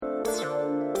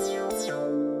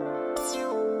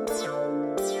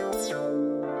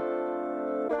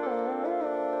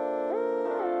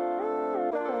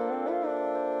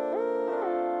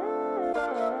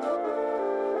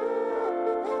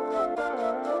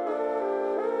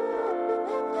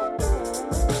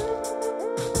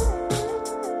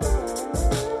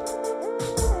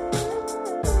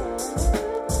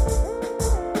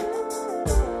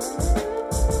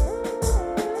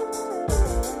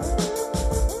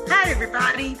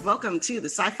Everybody, welcome to the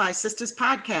Sci-Fi Sisters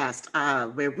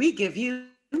podcast, where we give you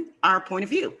our point of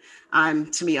view. I'm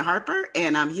Tamia Harper,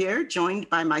 and I'm here joined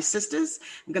by my sisters.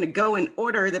 I'm going to go in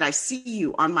order that I see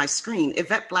you on my screen.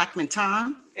 Yvette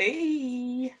Blackman-Tom.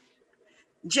 Hey.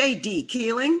 J.D.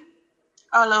 Keeling.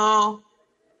 Hello.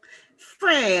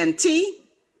 Fran T.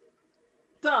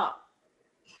 Stop.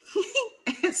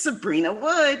 And Sabrina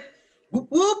Wood. Whoop,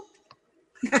 whoop.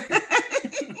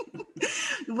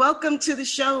 Welcome to the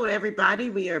show, everybody.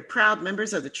 We are proud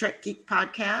members of the Trek Geek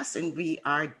podcast, and we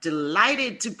are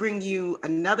delighted to bring you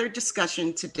another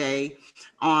discussion today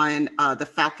on The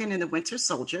Falcon and the Winter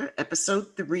Soldier,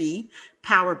 episode 3,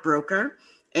 Power Broker.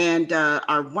 And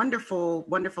our wonderful,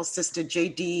 wonderful sister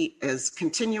JD is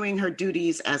continuing her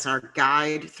duties as our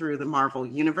guide through the Marvel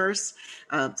Universe,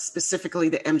 specifically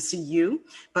the MCU.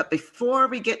 But before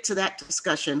we get to that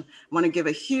discussion, I want to give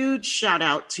a huge shout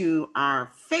out to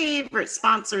our favorite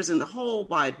sponsors in the whole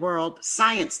wide world,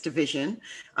 Science Division,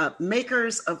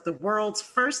 makers of the world's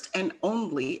first and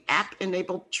only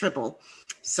app-enabled Tribble.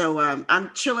 So I'm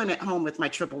chilling at home with my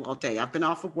Tribble all day. I've been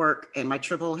off of work, and my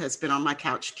Tribble has been on my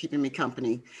couch keeping me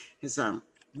company.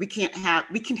 We can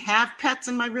have pets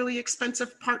in my really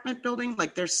expensive apartment building.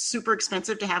 Like, they're super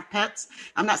expensive to have pets.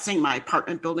 I'm not saying my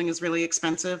apartment building is really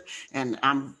expensive and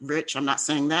I'm rich. I'm not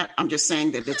saying that. I'm just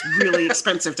saying that it's really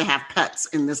expensive to have pets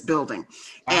in this building.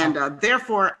 And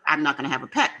therefore, I'm not going to have a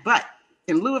pet. But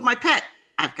in lieu of my pet,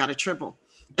 I've got a Tribble.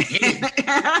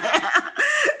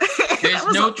 There's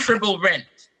no Tribble rent.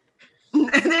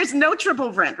 There's no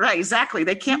Tribble rent, right? Exactly.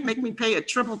 They can't make me pay a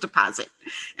Tribble deposit,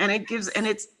 and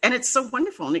it's so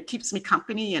wonderful, and it keeps me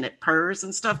company, and it purrs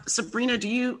and stuff. Sabrina, do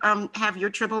you have your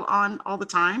Tribble on all the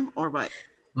time, or what?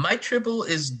 My Tribble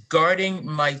is guarding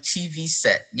my TV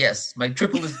set. Yes, my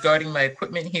Tribble is guarding my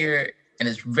equipment here, and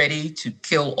is ready to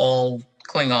kill all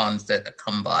Klingons that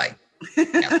come by.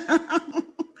 Yes.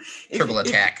 Tribble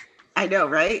attack. I know,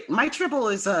 right? My Tribble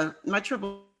is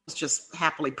just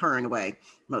happily purring away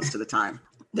most of the time.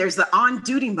 There's the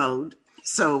on-duty mode,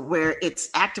 so where it's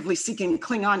actively seeking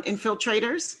Klingon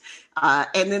infiltrators.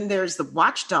 And then there's the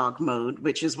watchdog mode,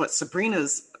 which is what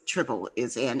Sabrina's Tribble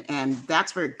is in. And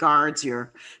that's where it guards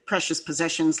your precious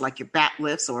possessions like your bat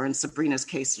lifts, or in Sabrina's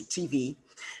case, your TV.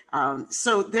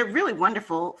 So they're really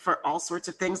wonderful for all sorts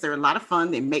of things. They're a lot of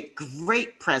fun. They make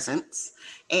great presents.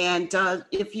 And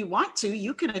if you want to,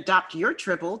 you can adopt your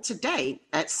Tribble today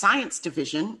at Science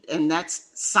Division, and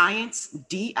that's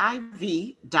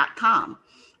sciencediv.com.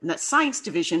 And that's Science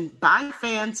Division by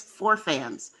fans for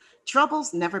fans.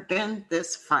 Trouble's never been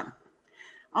this fun.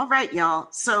 All right, y'all.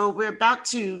 So we're about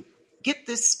to get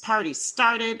this party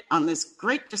started on this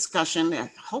great discussion.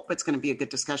 I hope it's going to be a good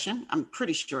discussion. I'm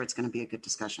pretty sure it's going to be a good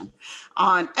discussion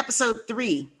on episode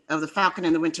 3 of The Falcon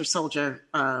and the Winter Soldier,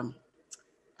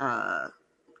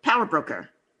 Power Broker.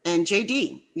 And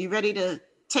JD, you ready to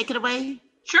take it away?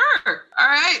 Sure. All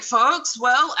right, folks.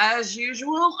 Well, as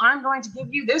usual, I'm going to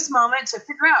give you this moment to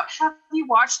figure out, have you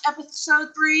watched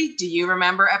episode 3? Do you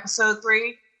remember episode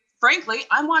 3? Frankly,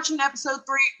 I'm watching episode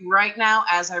 3 right now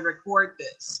as I record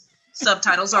this.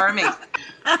 Subtitles are amazing.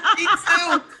 Me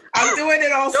too. I'm doing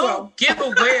it also. Don't give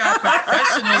away our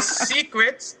professional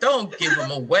secrets. Don't give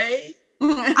them away.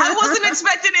 I wasn't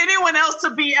expecting anyone else to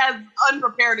be as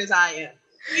unprepared as I am.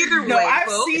 Either way, I've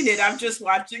folks. seen it. I'm just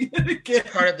watching it again.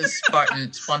 Part of the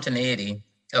spontaneity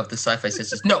of the Sci-Fi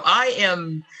Sisters. No, I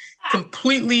am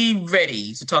completely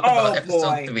ready to talk about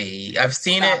episode 3. I've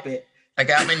seen it. I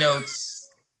got my notes.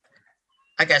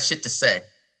 I got shit to say.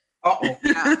 Uh-oh.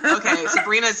 Yeah, okay,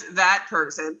 Sabrina's that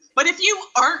person. But if you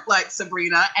aren't like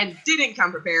Sabrina and didn't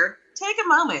come prepared, take a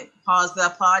moment, pause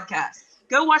the podcast,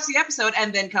 go watch the episode,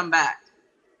 and then come back.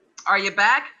 Are you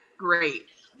back? Great.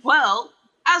 Well,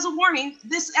 as a warning,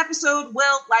 this episode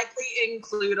will likely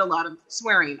include a lot of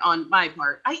swearing on my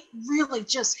part. I really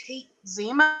just hate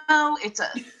Zemo. It's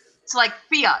like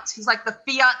Fiat. He's like the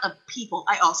Fiat of people.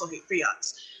 I also hate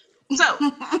Fiats. So,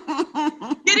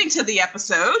 getting to the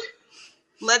episode,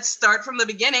 let's start from the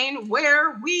beginning,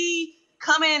 where we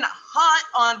come in hot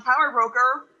on Power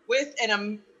Broker with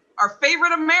our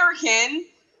favorite American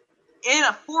in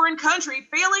a foreign country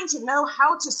failing to know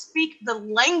how to speak the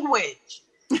language.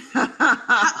 What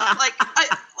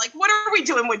are we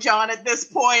doing with John at this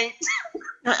point?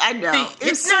 I know.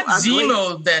 It's not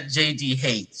Zemo that JD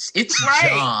hates. It's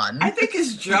John. I think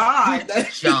it's John.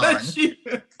 John.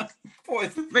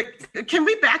 But can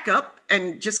we back up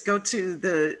and just go to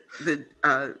the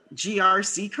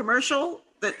GRC commercial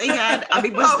that they had? I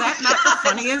mean, was that not the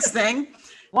funniest thing?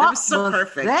 What it was so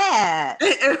perfect. That?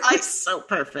 It was so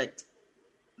perfect.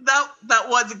 That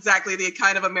was exactly the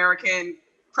kind of American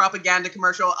propaganda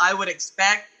commercial I would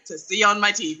expect to see on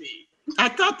my TV. I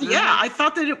thought, I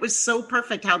thought that it was so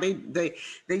perfect how they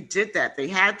did that. They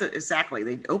had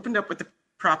they opened up with the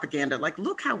propaganda, like,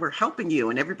 look how we're helping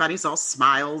you, and everybody's all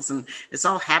smiles and it's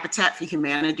all Habitat for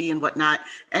Humanity and whatnot.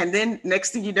 And then next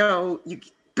thing you know,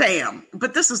 bam!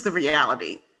 But this is the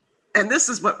reality. And this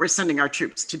is what we're sending our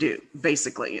troops to do,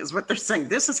 basically, is what they're saying.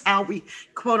 This is how we,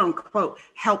 quote unquote,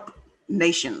 help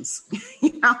nations.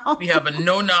 You know? We have a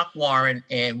no-knock warrant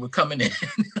and we're coming in.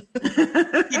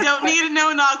 You don't need a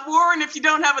no-knock warrant if you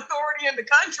don't have authority in the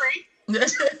country.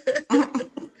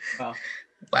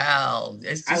 Wow.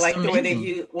 I like amazing. The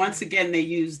way they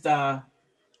used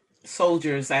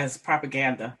soldiers as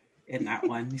propaganda in that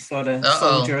one. You saw the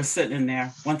soldiers sitting in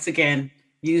there, once again,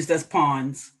 used as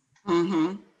pawns.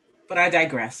 Mm-hmm. But I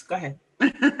digress. Go ahead. Yeah,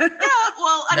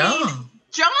 well, I mean,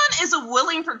 John is a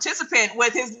willing participant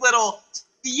with his little,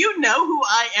 do you know who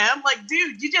I am? Like,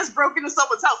 dude, you just broke into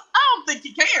someone's house. I don't think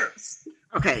he cares.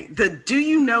 Okay, the do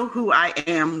you know who I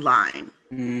am line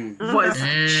was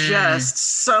just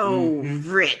so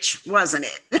rich, wasn't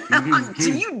it?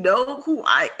 Do you know who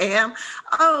I am?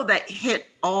 Oh, that hit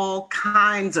all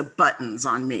kinds of buttons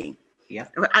on me. Yeah.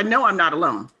 I know I'm not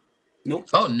alone. Nope.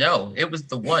 Oh no, it was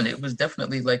the one. It was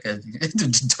definitely like a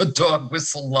dog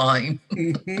whistle line.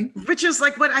 Which is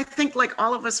like what I think like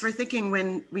all of us were thinking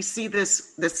when we see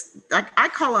this I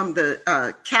call him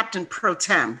the Captain Pro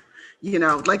Tem, you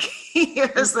know, like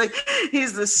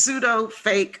he's the pseudo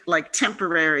fake, like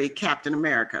temporary Captain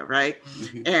America, right?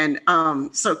 Mm-hmm. And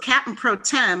so Captain Pro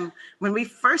Tem, when we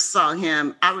first saw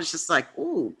him, I was just like,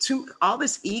 ooh, all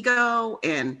this ego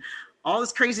and all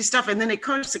this crazy stuff. And then, of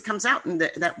course, it comes out in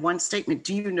that one statement,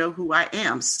 do you know who I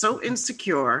am? So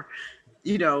insecure,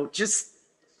 you know, just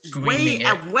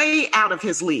way out of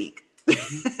his league.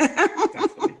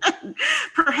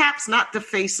 Perhaps not the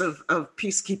face of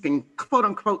peacekeeping, quote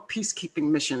unquote,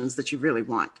 peacekeeping missions that you really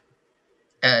want.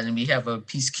 And we have a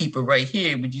peacekeeper right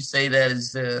here. Would you say that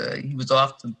is he was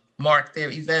off the mark there,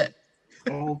 Yvette?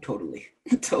 Oh, totally.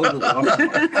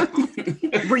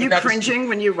 Were you cringing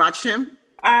when you watched him?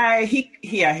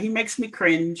 He makes me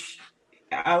cringe.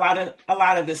 A lot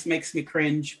of this makes me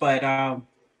cringe, but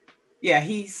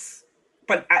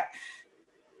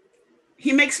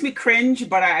he makes me cringe,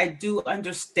 but I do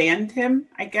understand him,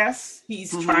 I guess.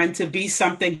 He's trying to be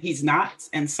something he's not,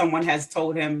 and someone has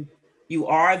told him you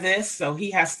are this, so he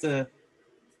has to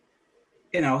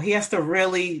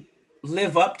really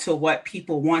live up to what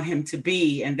people want him to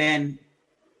be. And then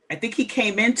I think he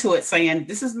came into it saying,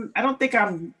 I don't think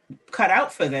I'm cut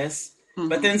out for this. Mm-hmm.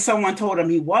 But then someone told him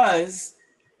he was,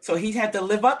 so he had to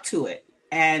live up to it.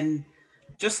 And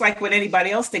just like with anybody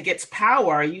else that gets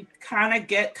power, you kind of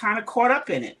get caught up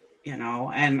in it, you know.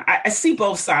 And I see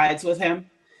both sides with him.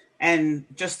 And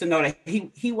just to know that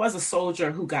he was a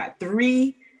soldier who got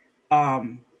three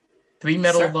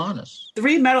Medal of Honors.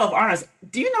 3 Medal of Honors.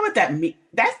 Do you know what that means?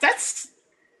 That's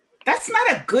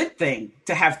not a good thing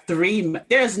to have 3.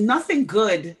 There's nothing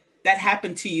good that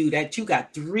happened to you that you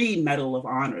got 3 Medal of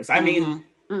Honors. I mean,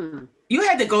 you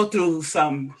had to go through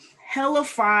some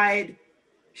hellified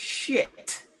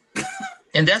shit.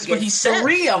 And that's what he said.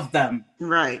 3 of them.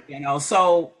 Right. You know,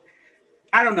 so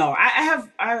I don't know.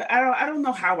 I don't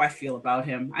know how I feel about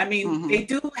him. I mean, they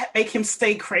do make him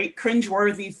say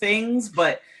cringeworthy things,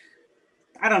 but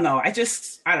I don't know. I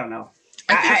don't know.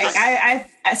 I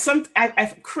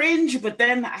cringe, but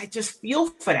then I just feel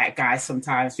for that guy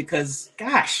sometimes because,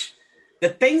 gosh, the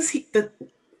things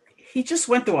he just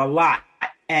went through a lot,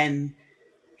 and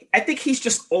I think he's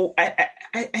just I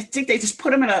think they just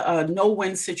put him in a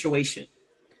no-win situation,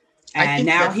 and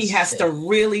now he has to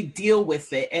really deal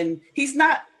with it, and he's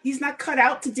not cut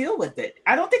out to deal with it.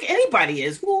 I don't think anybody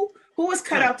is. Who is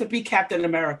cut out to be Captain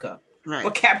America? Right.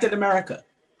 Or Captain America?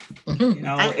 You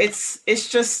know, it's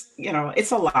just, you know,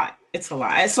 it's a lot. And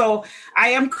so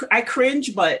I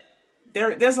cringe, but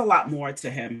there's a lot more to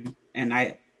him. And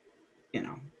I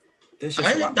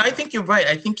think you're right.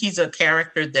 I think he's a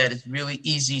character that is really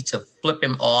easy to flip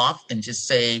him off and just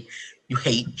say you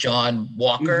hate John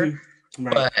Walker. Mm-hmm.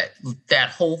 Right. But that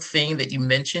whole thing that you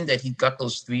mentioned, that he got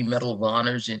those 3 Medal of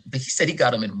Honors, but he said he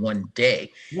got them in one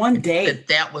day. One day.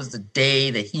 That was the day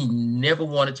that he never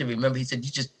wanted to remember. He said,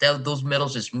 those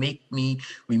medals just make me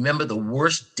remember the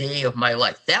worst day of my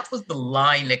life. That was the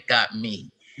line that got me.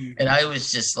 Mm-hmm. And I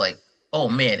was just like, oh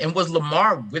man. And was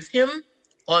Lamar with him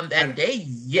on that day?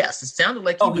 Yes. It sounded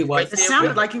like he was. Right. It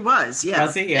sounded like he was. Yeah.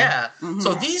 Was he? Yeah. Mm-hmm.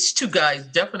 So these 2 guys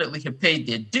definitely have paid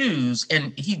their dues,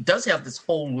 and he does have this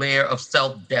whole layer of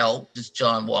self-doubt, this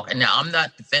John Walker. Now, I'm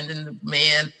not defending the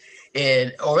man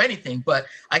or anything, but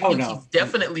I think he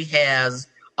definitely has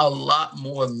a lot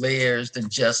more layers than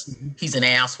just he's an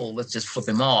asshole, let's just flip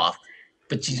him off.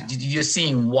 But you're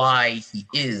seeing why he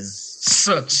is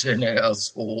such an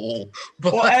asshole.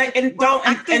 But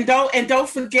don't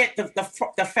forget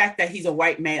the fact that he's a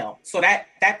white male. So that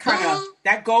kind of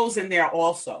that goes in there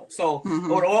also. So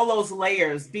with all those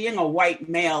layers, being a white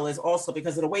male is also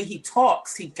because of the way he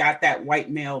talks. He got that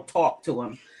white male talk to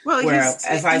him. Well,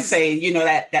 as I say,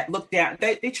 that look down.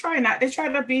 They try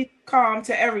to be calm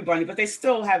to everybody, but they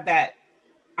still have that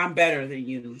 "I'm better than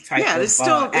you" type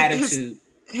of attitude.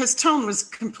 His tone was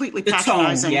completely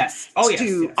patronizing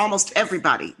to almost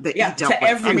everybody that he dealt with.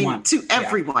 Everyone. To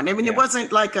everyone. I mean, it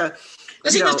wasn't like a...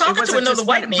 Because he was talking to another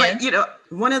white man. But,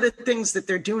 one of the things that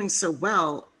they're doing so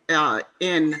well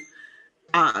in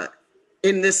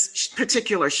this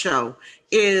particular show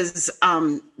is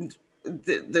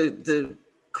the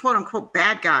quote-unquote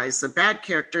bad guys, the bad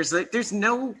characters. There's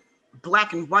no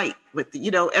black and white with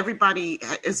everybody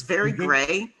is very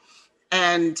gray.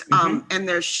 And and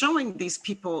they're showing these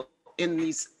people in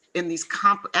these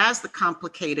as the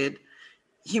complicated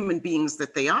human beings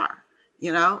that they are,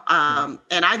 and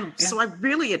I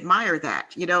really admire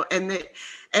that,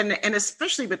 and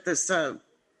especially with this.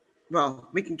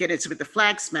 We can get into with the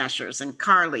Flag Smashers and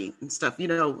Carly and stuff.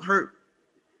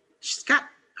 She's got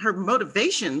her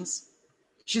motivations.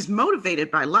 She's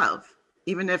motivated by love,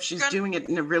 even if she's doing it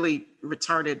in a really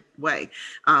retarded way.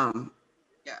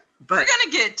 But we're going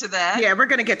to get to that. Yeah, we're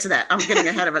going to get to that. I'm getting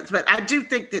ahead of it. But I do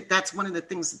think that that's one of the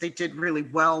things that they did really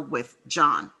well with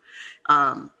John,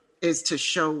 is to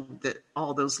show that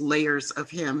all those layers of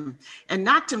him, and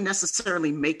not to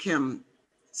necessarily make him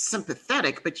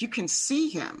sympathetic, but you can see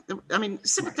him. I mean,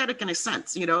 sympathetic in a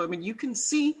sense, you can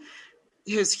see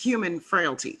his human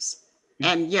frailties.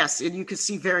 And yes, and you can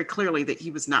see very clearly that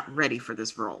he was not ready for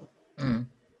this role. Mm.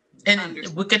 And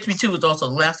what gets me too is also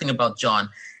the last thing about John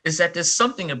is that there's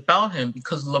something about him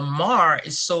because Lamar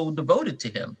is so devoted to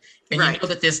him. And you know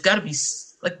that there's got to be,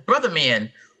 like, brother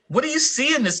man, what do you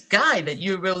see in this guy that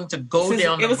you're willing to go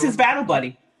down? It was his battle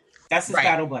buddy. That's his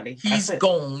battle buddy. He's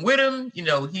going with him.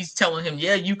 He's telling him,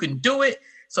 yeah, you can do it.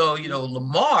 So,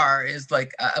 Lamar is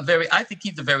like I think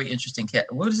he's a very interesting cat.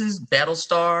 What is his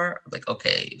Battlestar? Like,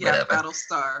 okay, yeah, whatever.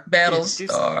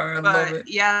 Battlestar. I love it.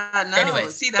 Yeah, no. Anyway,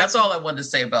 that's all I wanted to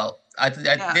say about.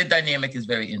 Their dynamic is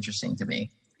very interesting to me.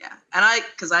 Yeah, and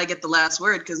because I get the last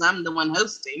word because I'm the one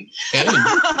hosting. Hey.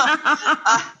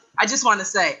 I just want to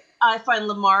say I find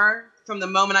Lamar from the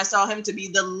moment I saw him to be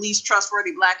the least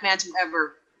trustworthy black man to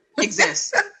ever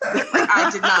exist. I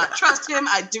did not trust him.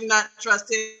 I do not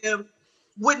trust him.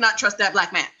 Would not trust that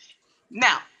black man.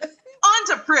 Now, on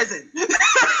to prison.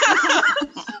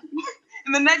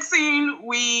 In the next scene,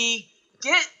 we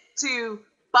get to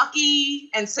Bucky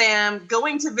and Sam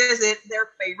going to visit their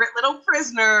favorite little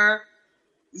prisoner,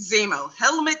 Zemo,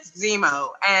 Helmut Zemo.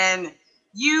 And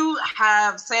you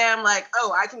have Sam like,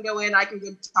 oh, I can go in, I can go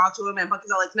talk to him. And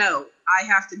Bucky's all like, no, I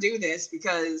have to do this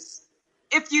because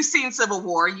if you've seen Civil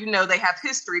War, you know they have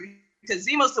history because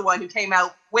Zemo's the one who came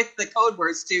out with the code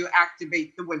words to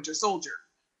activate the Winter Soldier.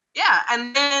 Yeah,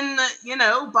 and then,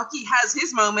 Bucky has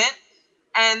his moment.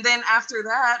 And then after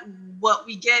that, what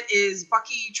we get is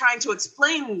Bucky trying to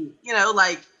explain,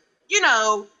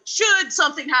 should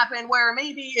something happen where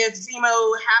maybe if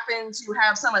Zemo happened to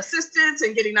have some assistance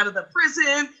in getting out of the prison,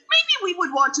 maybe we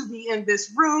would want to be in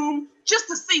this room just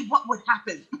to see what would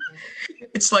happen.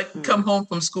 It's like come home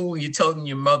from school and you're telling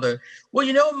your mother,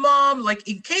 well, Mom, like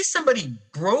in case somebody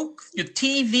broke your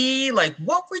TV, like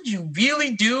what would you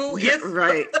really do?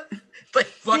 Right. Like,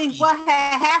 see, what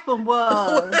had happened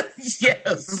was...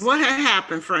 Yes. What had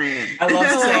happened, friend? I love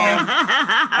Sam.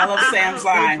 I love Sam's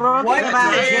line. What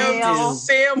did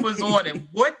Sam was on it.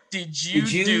 What did you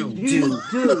do?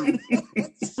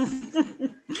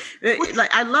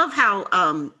 Like, I love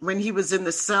how when he was in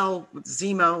the cell with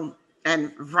Zemo,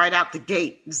 and right out the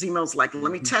gate, Zemo's like,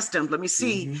 let me test him. Let me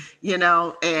see,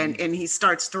 and he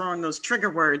starts throwing those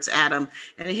trigger words at him.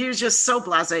 And he was just so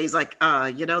blasé. He's like,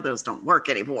 those don't work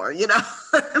anymore,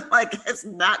 like it's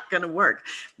not going to work.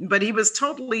 But he was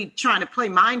totally trying to play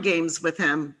mind games with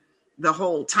him the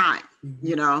whole time,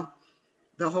 the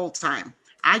whole time.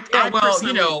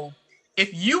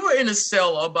 If you were in a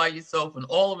cell all by yourself and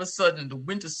all of a sudden the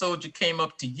Winter Soldier came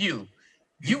up to you,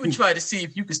 you would try to see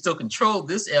if you could still control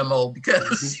this MO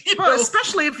because,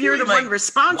 especially if you're the one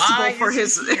responsible for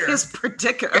his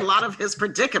predicament, a lot of his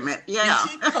predicament. Yeah. Is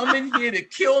he coming here to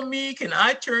kill me? Can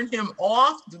I turn him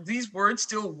off? Do these words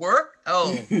still work?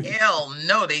 Oh, hell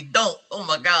no, they don't. Oh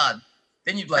my God.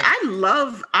 Then you'd like, I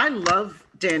love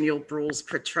Daniel Bruhl's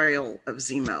portrayal of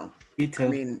Zemo. Me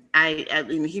too. I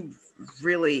mean, he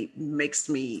really makes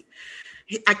me,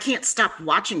 I can't stop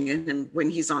watching him when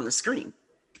he's on the screen.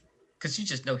 Because you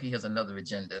just know he has another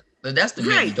agenda. But that's the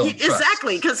man Right, you don't trust.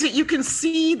 exactly, because you can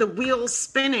see the wheels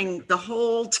spinning the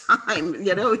whole time.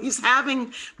 You know, he's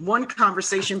having one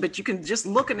conversation, but you can just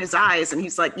look in his eyes and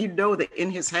he's like, you know that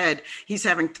in his head, he's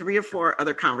having 3 or 4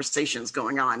 other conversations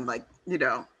going on. Like, you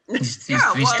know. He's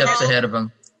 3 steps ahead of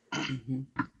him.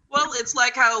 Well, it's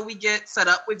like how we get set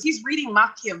up with, he's reading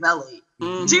Machiavelli.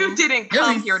 Mm-hmm. Dude didn't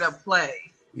come here to play.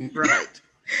 Right.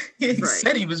 He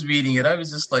said he was reading it. I was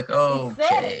just like, oh,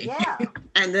 okay. Yeah.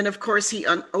 And then, of course, he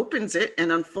opens it and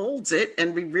unfolds it,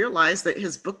 and we realize that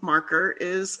his bookmarker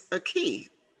is a key,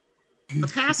 a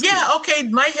pass key. Yeah, okay,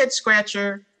 my head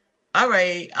scratcher. All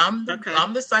right, I'm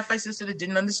the sci-fi sister that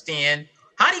didn't understand.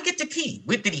 How did he get the key?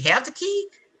 Did he have the key?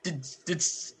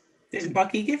 Did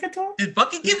Bucky give it to him? Did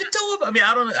Bucky give it to him? I mean,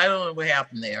 I don't know what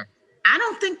happened there. I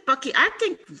don't think Bucky. I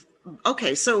think.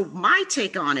 Okay, so my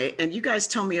take on it, and you guys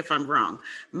tell me if I'm wrong.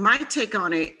 My take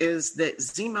on it is that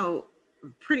Zemo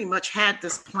pretty much had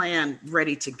this plan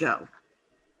ready to go.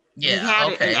 Yeah, he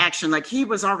had it in action. Like, he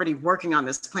was already working on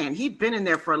this plan. He'd been in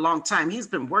there for a long time. He's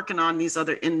been working on these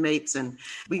other inmates, and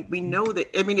we know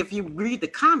that. I mean, if you read the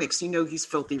comics, you know he's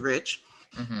filthy rich.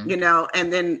 Mm-hmm. You know,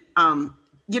 and then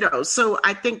you know, so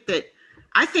I think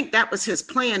that was his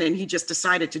plan, and he just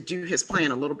decided to do his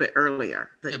plan a little bit earlier.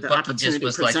 Bucky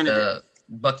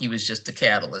was just the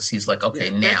catalyst. He's like, okay,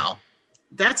 now.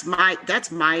 That's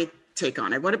my take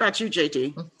on it. What about you,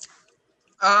 JD?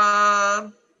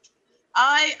 I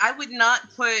would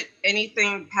not put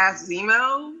anything past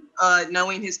Zemo,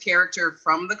 knowing his character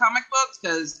from the comic books,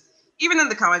 because even in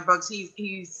the comic books,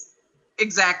 he's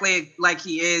exactly like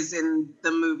he is in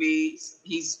the movies.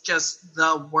 He's just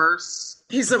the worst.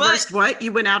 He's the worst. What?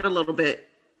 You went out a little bit.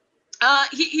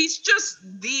 He's just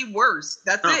the worst.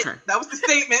 That's it. That was the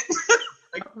statement.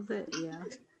 That was it. Yeah.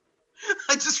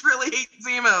 I just really hate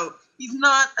Zemo. He's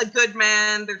not a good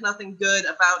man. There's nothing good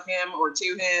about him or to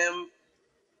him.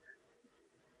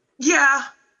 Yeah.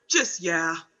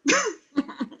 Yeah.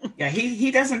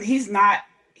 He doesn't. He's not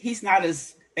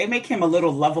as. They make him a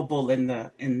little lovable in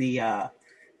the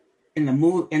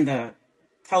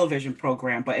television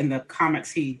program, but in the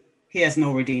comics he has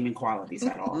no redeeming qualities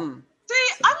at all. Mm-hmm. See,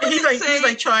 he's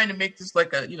like trying to make this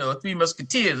like a Three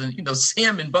Musketeers, and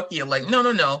Sam and Bucky are like,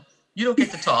 no, you don't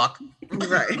get to talk.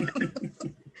 Right.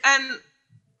 And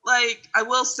like, I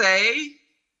will say,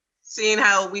 seeing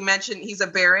how we mentioned he's a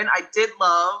Baron, I did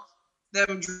love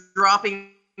them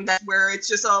dropping that where it's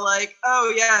just all like,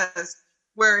 oh yes,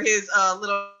 where his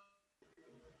little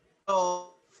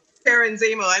Baron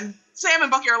Zemo and Sam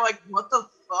and Bucky are like, what the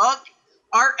fuck?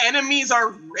 Our enemies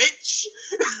are rich.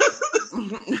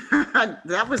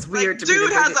 That was weird to me.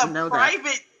 Dude has a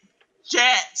private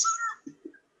jet.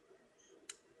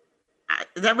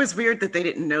 That was weird that they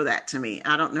didn't know that to me.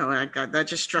 I don't know. That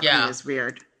just struck me as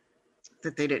weird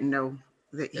that they didn't know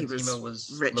that he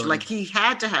was rich. Loaded. Like, he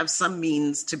had to have some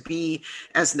means to be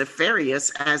as nefarious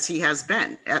as he has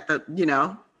been at the,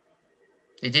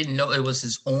 They didn't know it was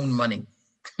his own money.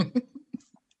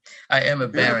 I am a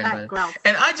Baron.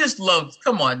 And I just loved,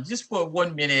 come on, just for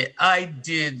 1 minute, I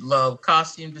did love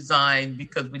costume design,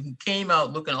 because when he came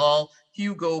out looking all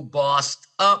Hugo bossed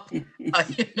up,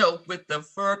 with the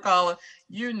fur collar,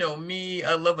 me,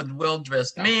 I love a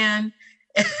well-dressed man.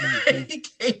 And he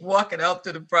came walking out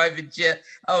to the private jet.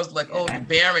 I was like, oh, the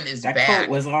Baron is back. That coat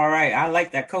was all right. I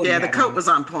like that coat. Yeah, the coat was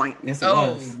on point. Yes, it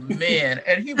was. Man.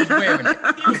 And he was wearing it.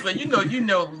 He was like,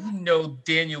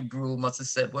 Daniel Brühl must have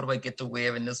said, what do I get to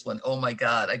wear in this one? Oh my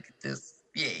God, I get this.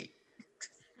 Yay.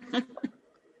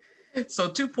 So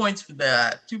 2 points for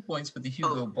that. 2 points for the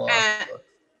Hugo Boss.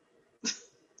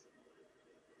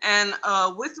 And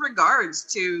with regards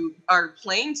to our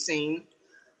plane scene,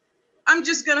 I'm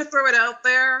just gonna throw it out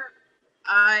there.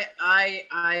 I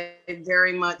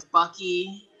very much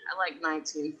Bucky. I like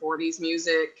 1940s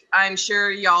music. I'm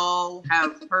sure y'all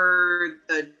have heard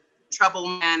the Trouble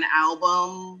Man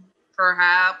album,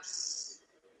 perhaps.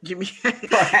 You mean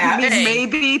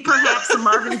maybe perhaps a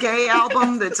Marvin Gaye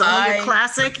album that's only a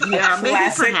classic? Yeah,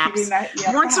 maybe perhaps.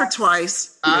 Once or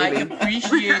twice. Maybe. I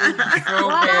appreciated the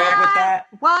throwback with that.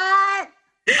 What?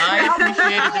 I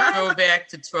appreciated the throwback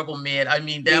to Trouble Man. I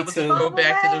mean, that was a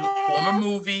throwback to the former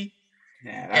movie.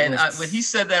 Yeah, when he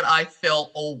said that, I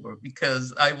fell over,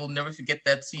 because I will never forget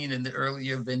that scene in the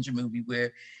earlier Avenger movie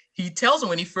where he tells him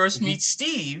when he first meets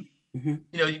Steve,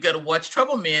 you got to watch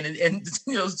Trouble Man, and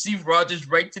Steve Rogers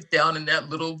writes it down in that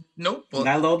little notebook.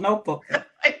 That little notebook.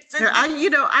 I forgot.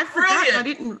 I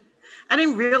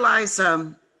didn't realize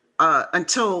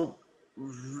until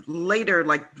later,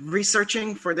 like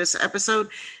researching for this episode,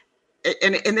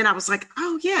 and then I was like,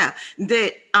 oh yeah,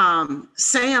 that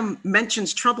Sam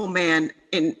mentions Trouble Man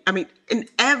in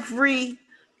every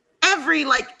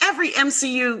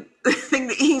MCU thing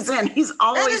that he's in, he's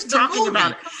always talking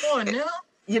about it. Come on now.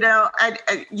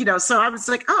 So I was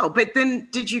like, oh, but then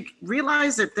did you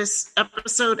realize that this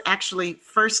episode actually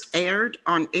first aired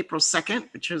on April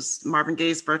 2nd, which was Marvin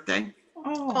Gaye's birthday?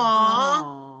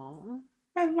 Oh,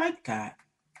 I like that.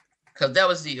 Because that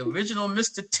was the original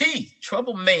Mr. T,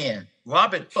 Trouble Man,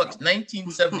 Robert Hooks,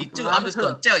 1972. I'm just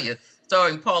going to tell you,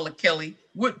 starring Paula Kelly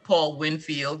with Paul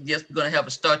Winfield. Yes, we're going to have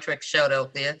a Star Trek shout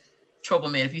out there. Trouble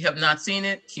Man. If you have not seen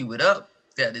it, cue it up.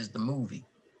 That is the movie.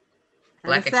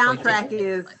 And the soundtrack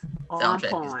is on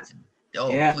point.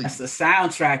 Yes, the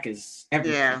soundtrack is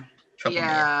everything.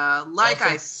 Yeah. Like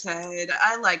I said,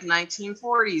 I like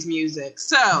 1940s music.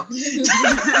 So, did you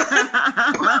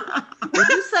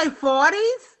say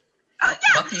 40s?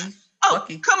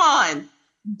 Bucky. Come on.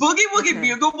 Boogie Woogie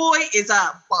Bugle Boy is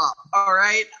a bop. All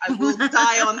right, I will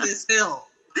die on this hill.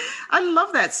 I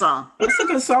love that song. It's a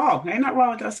good song. Ain't nothing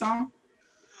wrong with that song.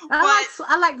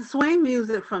 I like the swing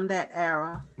music from that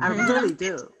era. I really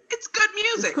do. It's good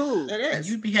music. It's cool. It is. And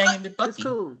you'd be hanging with Bucky. It's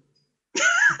cool.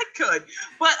 I could,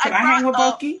 but Can I hang with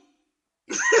Bucky?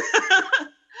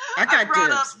 I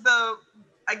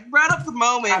brought up the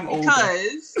moment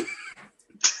because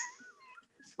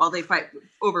while they fight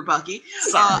over Bucky,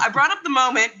 I brought up the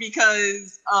moment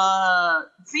because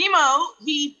Zemo,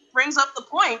 he brings up the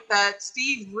point that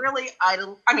Sam really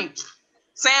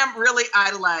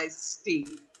idolized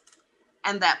Steve,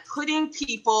 and that putting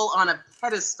people on a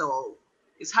pedestal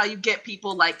is how you get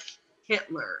people like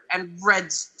Hitler and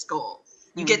Red Skull.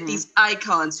 You get these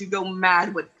icons who go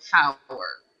mad with power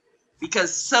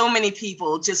because so many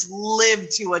people just live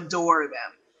to adore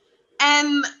them.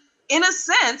 And in a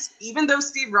sense, even though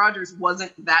Steve Rogers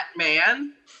wasn't that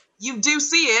man, you do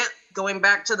see it going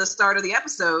back to the start of the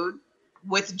episode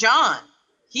with John.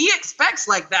 He expects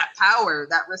like that power,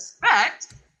 that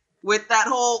respect with that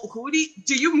whole,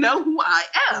 do you know who I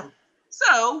am?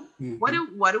 So what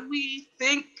do we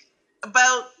think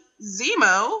about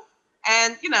Zemo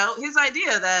and, his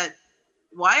idea that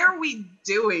why are we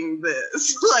doing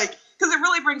this? Because it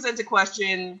really brings into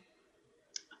question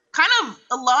kind of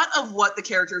a lot of what the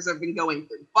characters have been going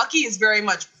through. Bucky is very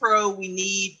much we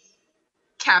need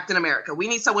Captain America. We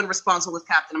need someone responsible with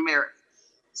Captain America.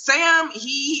 Sam,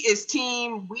 he is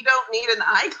team, we don't need an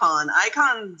icon.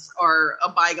 Icons are a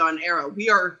bygone era. We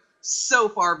are so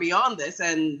far beyond this.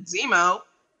 And Zemo's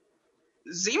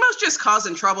just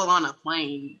causing trouble on a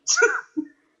plane.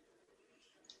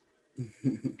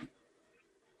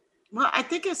 Well, I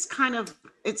think it's kind of,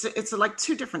 it's like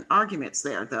two different arguments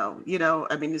there, though.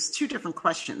 There's two different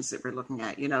questions that we're looking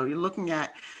at. You're looking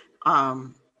at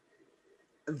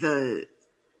the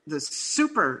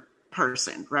super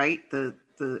person, right? The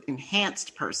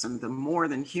enhanced person, the more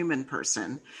than human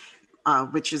person,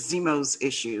 which is Zemo's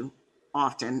issue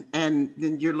often. And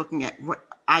then you're looking at what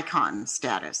icon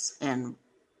status and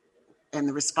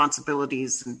the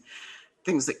responsibilities and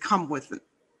things that come with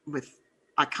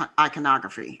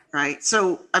iconography, right?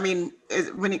 So, when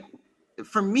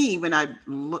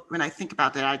I think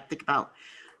about that, I think about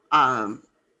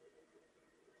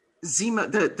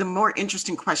Zemo. The more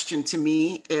interesting question to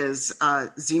me is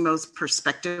Zemo's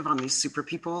perspective on these super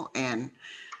people, and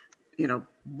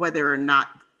whether or not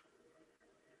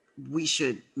we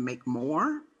should make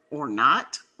more or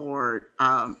not, or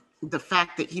the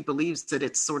fact that he believes that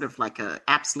it's sort of like a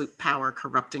absolute power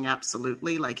corrupting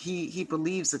absolutely. Like he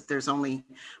believes that there's only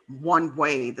one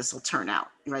way this will turn out,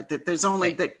 right? That there's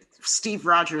only that Steve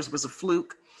Rogers was a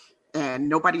fluke and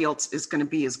nobody else is going to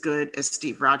be as good as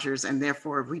Steve Rogers. And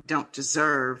therefore we don't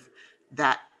deserve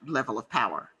that level of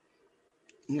power.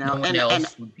 No one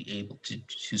else would be able to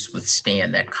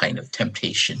withstand that kind of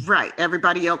temptation. Right.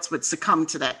 Everybody else would succumb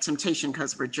to that temptation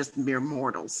because we're just mere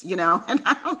mortals, and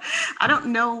I don't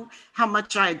know how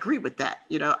much I agree with that.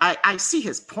 I see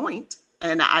his point,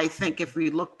 and I think if we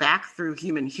look back through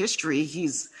human history,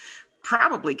 he's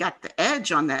probably got the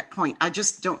edge on that point. I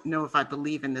just don't know if I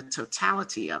believe in the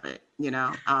totality of it,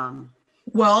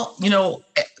 Well,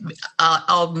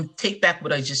 I'll take back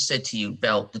what I just said to you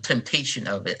about the temptation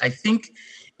of it. I think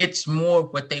it's more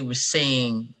what they were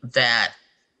saying, that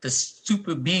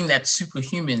being that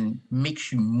superhuman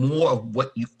makes you more of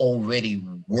what you already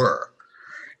were.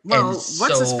 Well,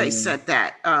 what's his face said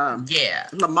that?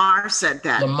 Lamar said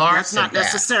that. That's not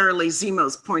necessarily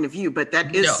Zemo's point of view, but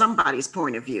that is somebody's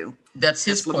point of view. That's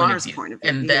his point of view.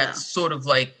 And that's sort of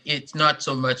like, it's not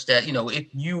so much that, if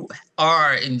you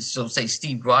are, and so say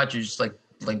Steve Rogers, like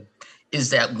is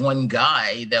that one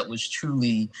guy that was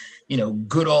truly,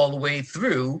 good all the way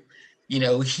through,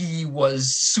 he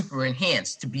was super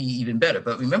enhanced to be even better.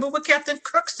 But remember what Captain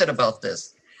Kirk said about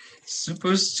this.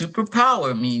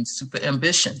 Superpower means super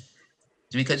ambition.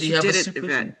 Because you have a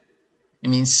super... It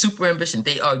means super ambition.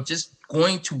 They are just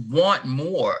going to want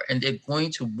more, and they're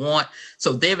going to want...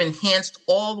 So they've enhanced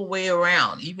all the way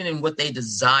around, even in what they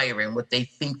desire and what they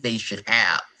think they should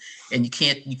have. And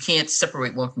you can't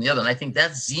separate one from the other. And I think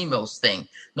that's Zemo's thing.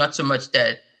 Not so much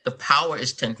that the power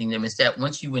is tempting them, is that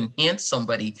once you enhance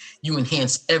somebody, you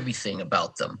enhance everything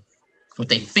about them. What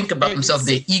they think about themselves,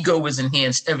 their ego is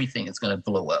enhanced, everything is going to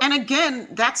blow up. And again,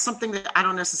 that's something that I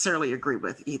don't necessarily agree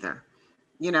with either.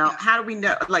 How do we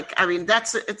know?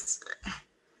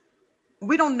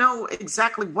 We don't know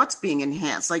exactly what's being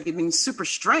enhanced. Super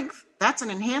strength, that's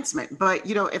an enhancement. But,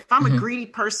 if I'm a greedy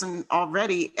person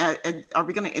already, are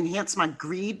we going to enhance my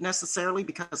greed necessarily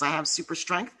because I have super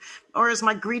strength? Or is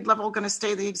my greed level going to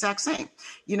stay the exact same?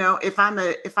 If I'm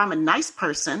a nice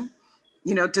person,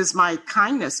 does my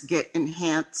kindness get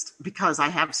enhanced because I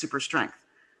have super strength?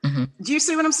 Mm-hmm. Do you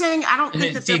see what I'm saying? I don't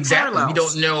think that they're parallels. We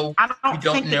don't know. I don't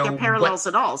think that they're parallels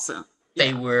at all. So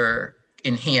they were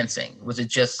enhancing. Was it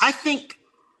just? I think.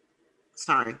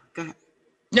 Sorry, go ahead.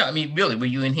 No, really, were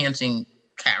you enhancing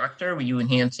character? Were you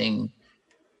enhancing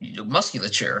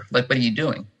musculature? What are you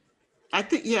doing? I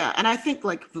think, and I think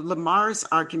Lamar's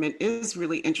argument is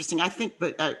really interesting. I think,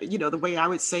 but the way I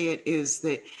would say it is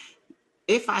that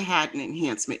if I had an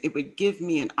enhancement, it would give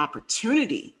me an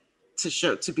opportunity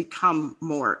to become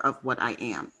more of what I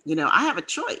am. I have a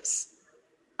choice.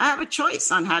 I have a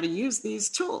choice on how to use these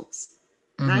tools,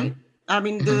 right?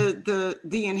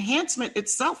 The enhancement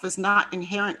itself is not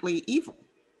inherently evil,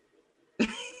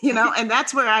 and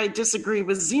that's where I disagree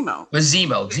with Zemo.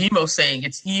 Zemo saying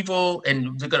it's evil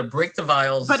and they're going to break the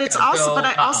vials. But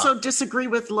I also disagree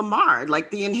with Lamar.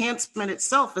 The enhancement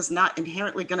itself is not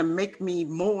inherently going to make me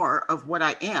more of what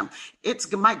I am.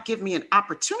 It might give me an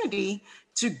opportunity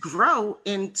to grow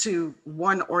into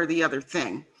one or the other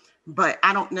thing. But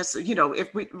I don't necessarily,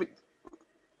 if we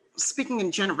speaking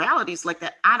in generalities like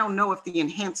that, I don't know if the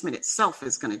enhancement itself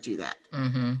is going to do that.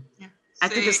 Mm-hmm. Yeah. I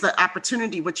think it's the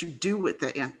opportunity, what you do with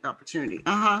the opportunity.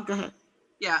 Go ahead.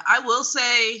 Yeah, I will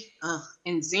say,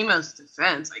 in Zemo's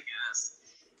defense, I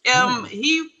guess,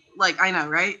 he, I know,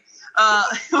 right?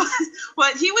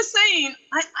 What he was saying,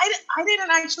 I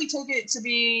didn't actually take it to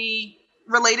be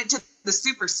related to the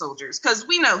super soldiers, because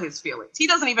we know his feelings. He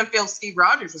doesn't even feel Steve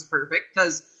Rogers was perfect,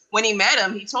 because when he met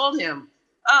him, he told him,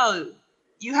 "Oh,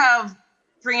 you have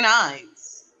green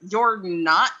eyes. You're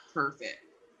not perfect."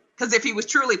 Because if he was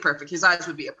truly perfect, his eyes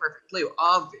would be a perfect blue,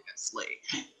 obviously.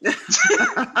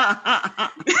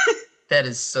 That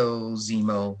is so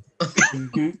Zemo.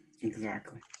 Mm-hmm.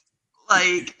 Exactly.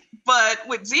 But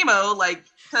with Zemo,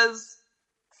 because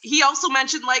he also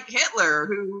mentioned Hitler,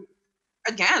 who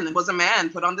again was a man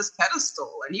put on this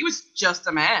pedestal, and he was just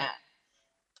a man.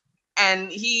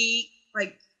 And he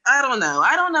I don't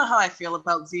know how I feel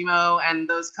about Zemo and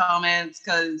those comments,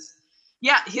 because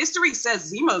history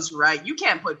says Zemo's right. You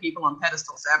can't put people on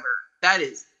pedestals ever. That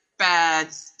is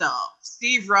bad stuff.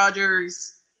 Steve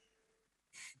Rogers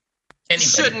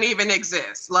shouldn't even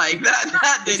exist.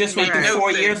 That didn't just make went through no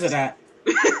 4 sense. years of that.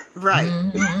 Right.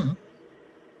 Mm-hmm.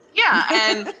 Yeah,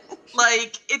 and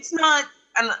it's not.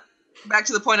 And back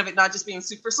to the point of it not just being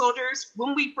super soldiers.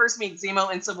 When we first meet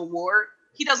Zemo in Civil War,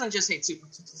 he doesn't just hate super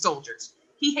soldiers.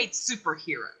 He hates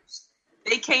superheroes.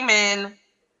 They came in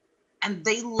and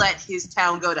they let his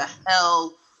town go to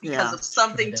hell because of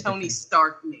something Tony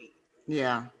Stark made.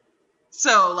 Yeah.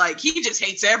 So, he just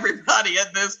hates everybody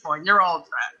at this point. You're all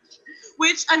trash.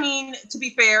 Which, to be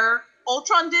fair,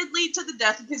 Ultron did lead to the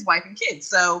death of his wife and kids.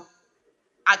 So,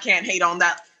 I can't hate on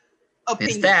that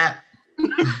opinion. It's that.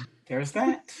 There's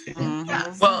that.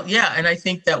 Mm-hmm. Well, yeah, and I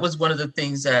think that was one of the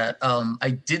things that I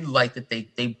did like, that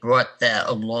they brought that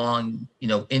along,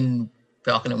 in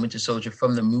Falcon and Winter Soldier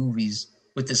from the movies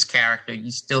with this character. You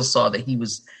still saw that he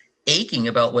was aching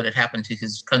about what had happened to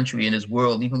his country and his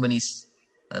world, even when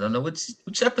I don't know which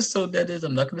episode that is.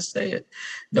 I'm not going to say it.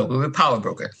 No, we were Power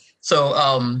Broker. So,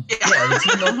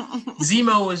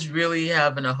 Zemo was really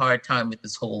having a hard time with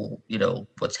this whole,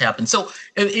 what's happened. So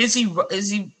is he,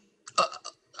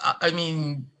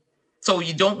 so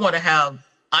you don't want to have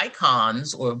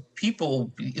icons or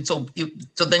people. So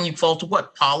then you fall to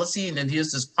what? Policy. And then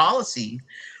here's this policy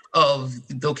of,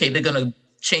 okay, they're going to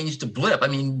change the blip.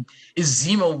 Is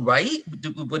Zemo right?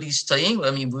 What he's saying?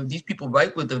 Were these people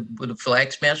right? Were the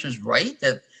Flag Smashers right?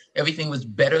 That everything was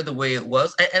better the way it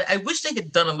was? I wish they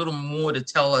had done a little more to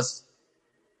tell us,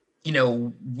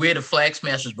 where the Flag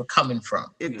Smashers were coming from.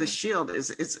 The shield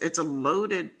it's a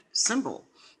loaded symbol,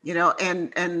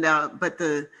 but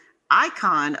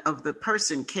icon of the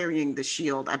person carrying the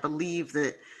shield, I believe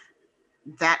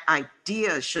that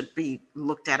idea should be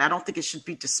looked at. I don't think it should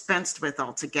be dispensed with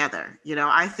altogether.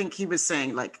 I think he was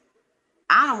saying, like,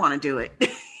 I don't want to do it.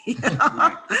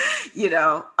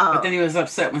 But then he was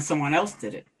upset when someone else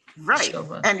did it. Right.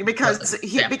 And because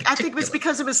I think it was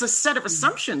because it was a set of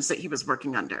assumptions that he was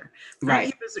working under.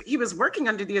 Right. He was working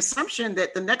under the assumption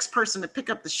that the next person to pick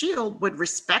up the shield would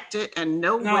respect it and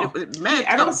know what it meant.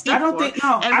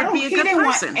 He didn't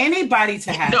want anybody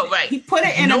to have it. Right. He put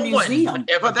it in a museum.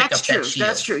 Well, that's true.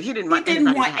 That's true. He didn't want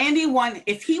anyone.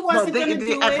 If he wasn't going to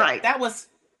do it, that was.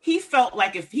 He felt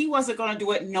like if he wasn't going to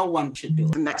do it, no one should do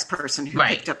it. The next person who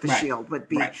picked up the shield would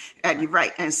be, and you're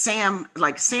right. And Sam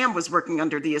was working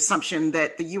under the assumption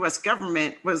that the U.S.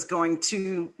 government was going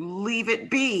to leave it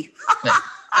be. Sam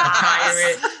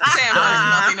knows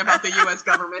nothing about the U.S.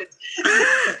 government,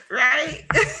 right?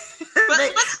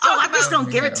 I'm just going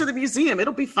to give it to the museum.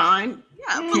 It'll be fine.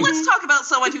 Yeah, but let's talk about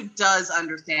someone who does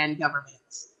understand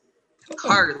governments.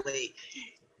 Carly.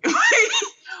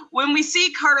 When we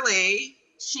see Carly,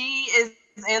 she is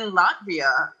in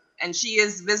Latvia and she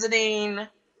is visiting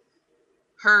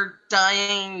her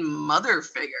dying mother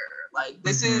figure. Like,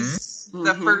 this is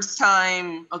the first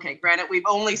time. Okay, granted, we've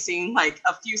only seen like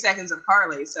a few seconds of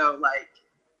Carly,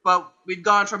 but we've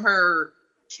gone from her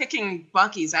kicking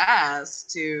Bucky's ass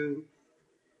to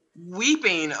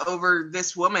weeping over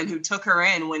this woman who took her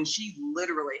in when she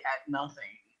literally had nothing.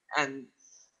 And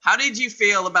how did you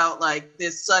feel about like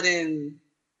this sudden,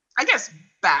 I guess,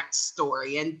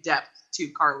 backstory and depth to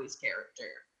Carly's character?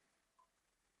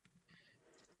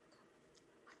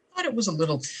 I thought it was a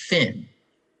little thin.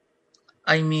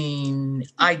 I mean,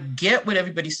 I get what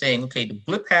everybody's saying. Okay, the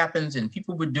blip happens and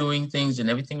people were doing things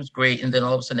and everything was great. And then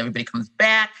all of a sudden everybody comes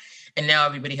back and now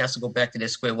everybody has to go back to their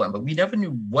square one. But we never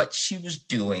knew what she was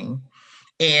doing.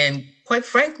 And quite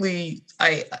frankly,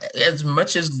 as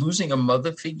much as losing a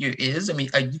mother figure is, I mean,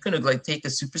 are you going to like take a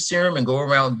super serum and go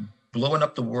around blowing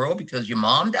up the world because your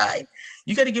mom died?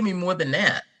 You got to give me more than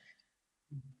that.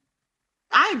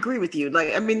 I agree with you.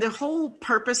 Like, I mean, the whole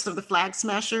purpose of the Flag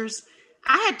Smashers,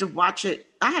 I had to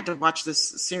watch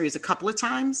this series a couple of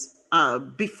times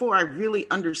before I really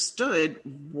understood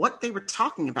what they were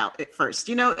talking about at first.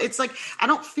 It's like, I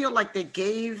don't feel like they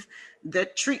gave the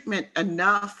treatment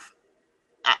enough.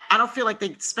 I don't feel like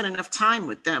they spent enough time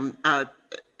with them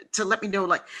to let me know,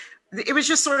 like, it was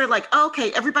just sort of like, oh,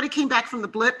 okay, everybody came back from the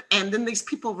blip, and then these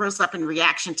people rose up in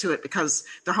reaction to it because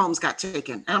their homes got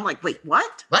taken. And I'm like, wait,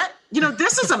 what? What?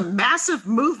 This is a massive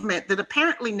movement that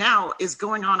apparently now is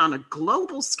going on a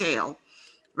global scale,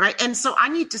 right? And so I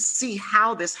need to see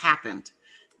how this happened.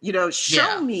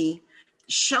 Show me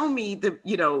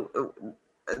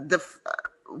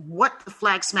what the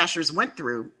Flag Smashers went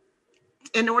through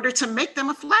in order to make them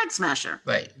a flag smasher.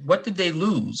 Right. What did they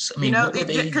lose? I mean, what were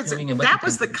they doing? That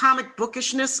was the comic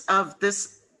bookishness of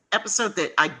this episode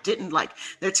that I didn't like.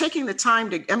 They're taking the time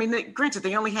granted,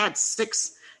 they only had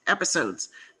 6 episodes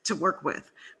to work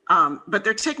with. But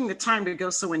they're taking the time to go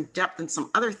so in depth in some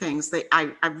other things that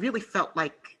I really felt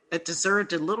like it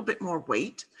deserved a little bit more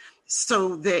weight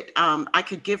so that I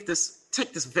could take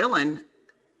this villain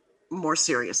more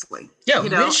seriously. Yeah, where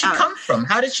did she come from?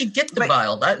 How did she get the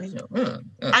vial?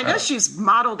 I know she's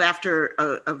modeled after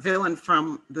a villain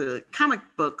from the comic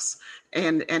books,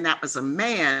 and that was a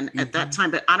man at that time,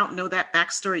 but I don't know that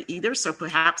backstory either, so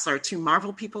perhaps our 2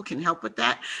 Marvel people can help with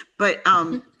that. But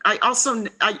I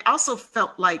also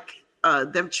felt like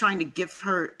them trying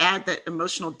to add that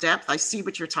emotional depth. I see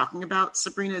what you're talking about,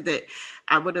 Sabrina, that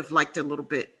I would have liked a little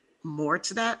bit more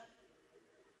to that.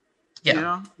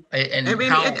 Yeah.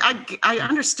 I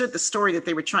understood the story that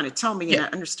they were trying to tell me, and I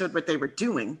understood what they were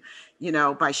doing,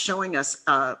 by showing us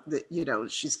that,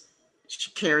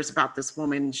 she cares about this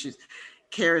woman, she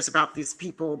cares about these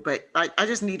people, but I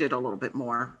just needed a little bit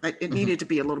more. It needed to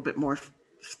be a little bit more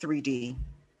 3D.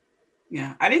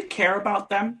 Yeah, I didn't care about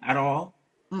them at all.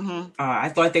 I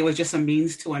thought they were just a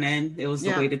means to an end. It was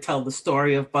the way to tell the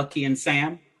story of Bucky and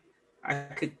Sam.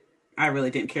 I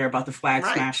really didn't care about the Flag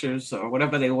Smashers or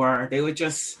whatever they were. They were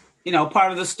just,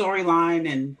 part of the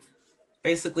storyline and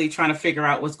basically trying to figure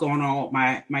out what's going on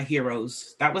with my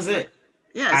heroes. That was it.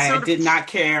 Yeah, I did not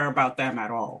care about them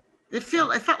at all. It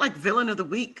felt like villain of the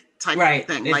week type of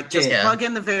thing. Like just plug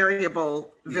in the variable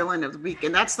villain of the week.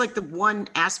 And that's like the one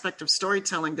aspect of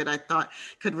storytelling that I thought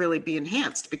could really be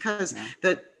enhanced because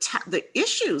the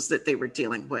issues that they were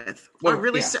dealing with are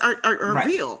really are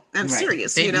real and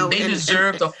serious. They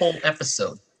deserve the whole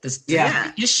episode.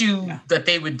 The issue that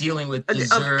they were dealing with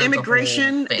of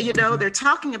immigration. You know, they're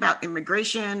talking about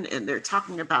immigration and they're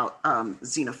talking about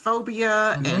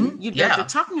xenophobia, and they're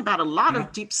talking about a lot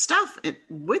of deep stuff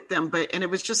with them. And it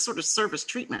was just sort of service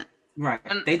treatment. Right.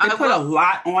 And they put a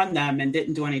lot on them and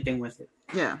didn't do anything with it.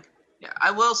 Yeah. Yeah.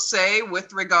 I will say,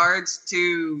 with regards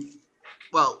to,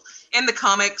 well, in the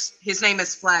comics, his name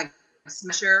is Flag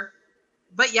Smasher.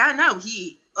 But yeah, no,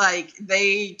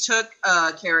 they took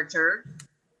a character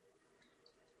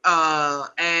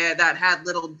and that had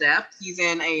little depth. He's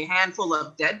in a handful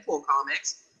of Deadpool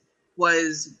comics,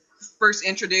 was first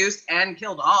introduced and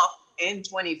killed off in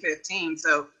 2015.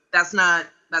 So that's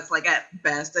like at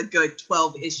best a good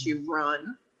 12-issue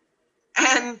run.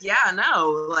 And yeah,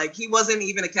 no, like he wasn't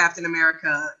even a Captain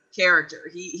America character.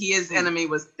 His enemy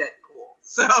was Deadpool.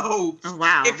 So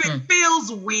if it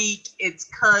feels weak, it's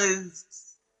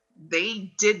because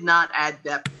they did not add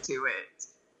depth to it.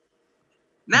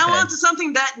 Now on to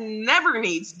something that never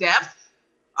needs depth.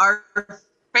 Our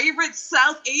favorite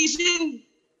South Asian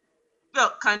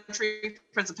country,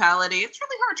 principality. It's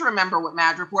really hard to remember what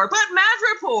Madripoor, but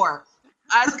Madripoor.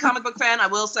 As a comic book fan, I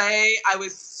will say I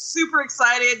was super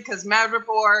excited because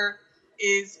Madripoor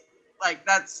is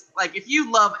that's if you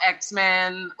love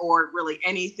X-Men or really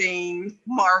anything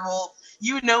Marvel,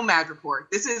 you know Madripoor.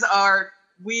 This is our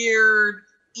weird,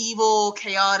 evil,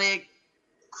 chaotic,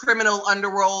 criminal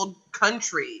underworld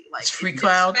country. It's Free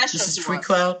Cloud. This is Free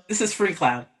Cloud. This is Free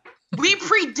Cloud. We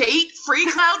predate Free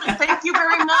Cloud. Thank you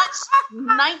very much.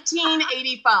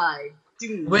 1985.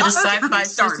 We're the sci-fi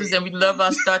sisters, and we love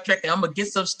our Star Trek. And I'm gonna get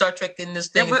some Star Trek in this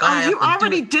thing. You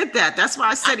already did that. That's why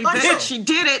I said he did it. She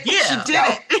did it. Yeah. She did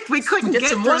it. We couldn't get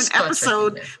through an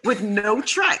episode with no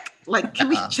Trek. Like, can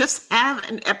we just have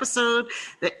an episode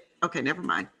that? Okay, never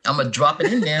mind. I'm gonna drop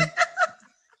it in there.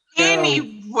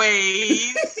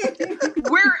 Anyways,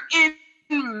 we're in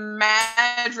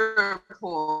Madripoor,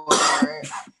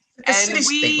 and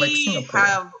we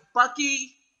have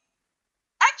Bucky.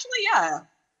 Actually, yeah.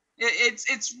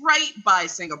 It's right by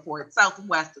Singapore. It's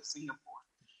southwest of Singapore.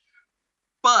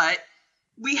 But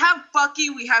we have Bucky,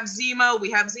 we have Zemo,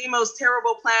 we have Zemo's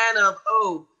terrible plan of,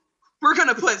 we're going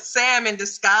to put Sam in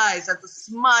disguise as the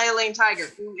Smiling Tiger,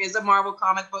 who is a Marvel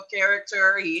comic book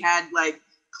character. He had,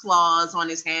 claws on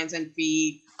his hands and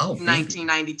feet.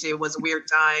 1992 was a weird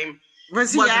time.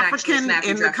 Was he African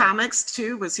in the comics,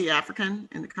 too? Was he African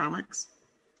in the comics?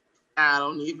 I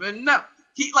don't even know.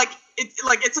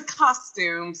 It's a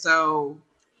costume, so.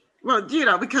 Well,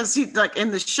 because he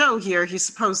in the show here, he's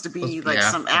supposed to be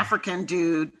some African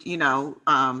dude,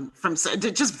 from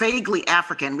just vaguely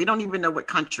African. We don't even know what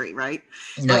country, right?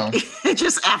 No,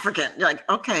 just African. You're like,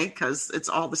 okay, because it's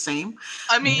all the same.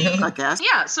 I mean, I guess.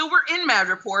 Yeah. So we're in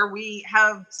Madripoor. We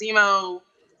have Zemo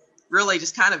really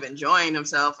just kind of enjoying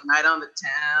himself. A night on the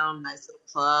town, nice little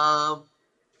club.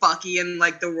 Bucky in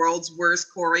the world's worst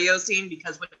choreo scene,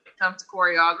 because when it comes to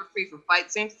choreography for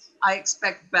fight scenes, I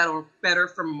expect better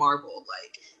from Marvel.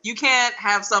 You can't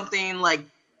have something like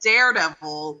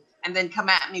Daredevil and then come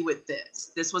at me with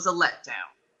this. This was a letdown.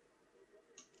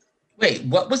 Wait,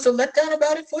 what was the letdown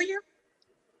about it for you?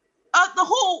 The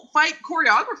whole fight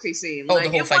choreography scene. The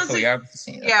whole fight choreography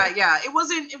scene. Okay. Yeah. It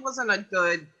wasn't a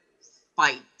good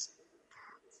fight.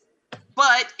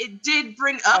 But it did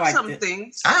bring up some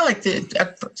things. I liked it.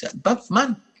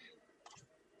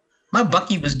 My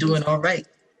Bucky was doing all right.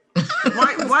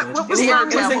 What was wrong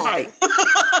with the fight?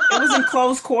 It was in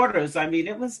close quarters. I mean,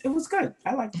 it was good.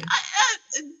 I liked it.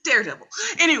 Daredevil.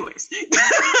 Anyways.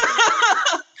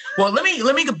 Well, let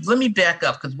me back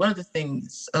up, because one of the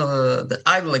things that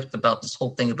I liked about this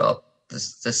whole thing about the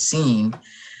scene,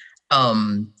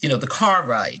 the car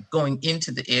ride going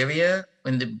into the area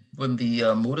when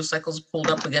the motorcycles pulled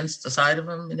up against the side of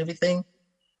him and everything.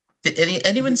 Did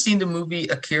anyone seen the movie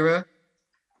Akira?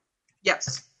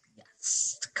 Yes.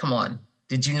 Come on.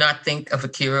 Did you not think of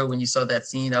Akira when you saw that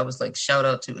scene? I was like, shout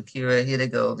out to Akira. Here they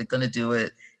go. They're going to do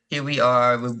it. Here we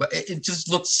are. It just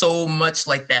looked so much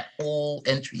like that whole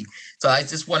entry. So I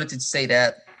just wanted to say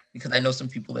that, because I know some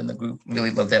people in the group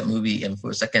really love that movie. And for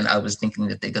a second, I was thinking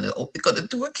that they're going to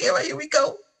do Akira. Here we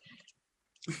go.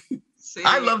 See,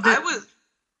 I loved it.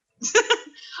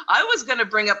 I was going to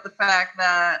bring up the fact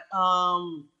that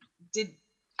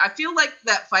I feel like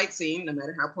that fight scene, no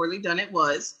matter how poorly done it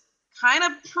was, kind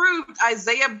of proved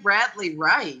Isaiah Bradley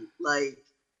right.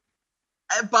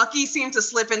 Bucky seemed to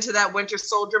slip into that Winter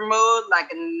Soldier mode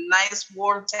like a nice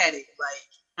warm teddy.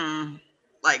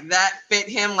 That fit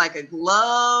him like a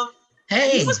glove.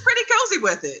 Hey, he was pretty cozy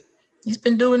with it. He's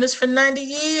been doing this for 90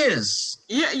 years.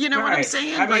 Yeah, you know what I'm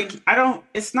saying? I mean, I don't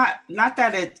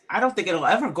think it'll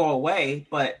ever go away,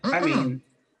 but I mean,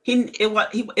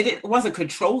 it wasn't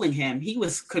controlling him. He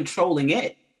was controlling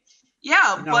it.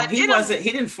 Yeah, You know, but he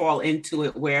didn't fall into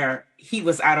it where he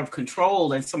was out of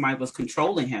control and somebody was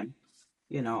controlling him.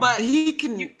 You know, but he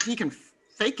can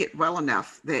fake it well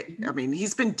enough that, I mean,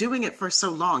 he's been doing it for so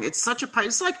long. It's such a part.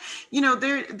 It's like, you know,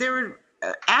 there are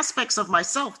aspects of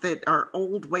myself that are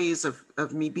old ways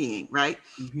of me being, right?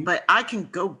 But I can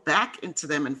go back into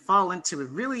them and fall into it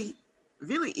really,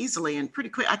 really easily and pretty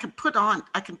quick. I can put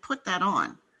that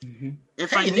on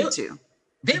if I need to.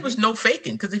 There was no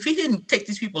faking, because if he didn't take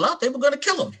these people out, they were going to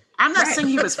kill him. I'm not saying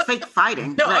he was fake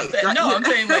fighting. No, right. I'm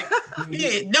saying like,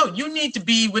 no, you need to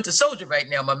be Winter Soldier right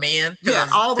now, my man. Yeah,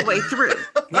 all the way through.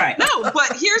 right. No,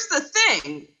 but here's the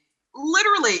thing.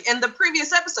 Literally, in the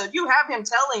previous episode, you have him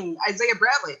telling Isaiah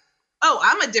Bradley, "Oh,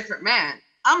 I'm a different man.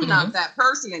 I'm not that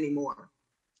person anymore."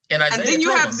 And then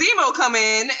you have Zemo come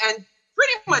in and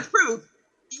pretty much prove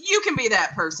you can be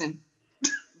that person.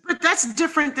 But that's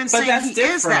different than saying he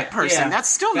is that person. Yeah. That's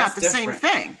still not the same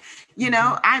thing. You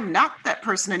know, I'm not that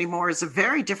person anymore is a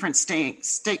very different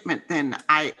statement than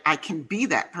I can be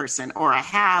that person, or I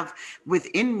have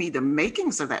within me the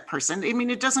makings of that person. I mean,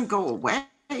 it doesn't go away.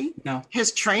 No.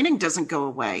 His training doesn't go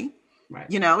away. Right.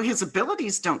 You know, his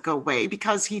abilities don't go away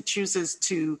because he chooses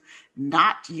to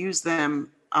not use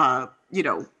them, you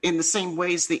know, in the same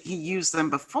ways that he used them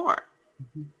before.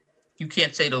 You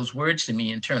can't say those words to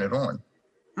me and turn it on.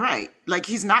 Right. Like,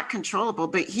 he's not controllable,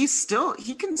 but he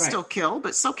can still kill,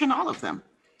 but so can all of them.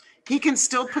 He can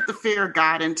still put the fear of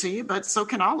God into you, but so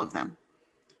can all of them.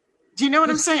 Do you know what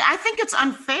I'm saying? I think it's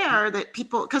unfair that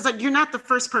people, because you're not the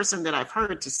first person that I've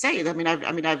heard to say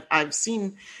it. I've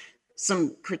seen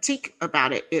some critique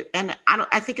about it, and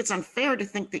I think it's unfair to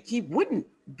think that he wouldn't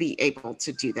be able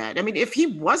to do that. I mean, if he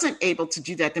wasn't able to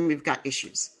do that, then we've got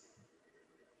issues.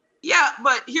 Yeah,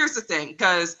 but here's the thing,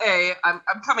 because I'm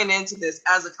coming into this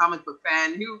as a comic book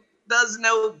fan who does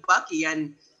know Bucky,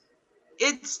 and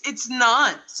it's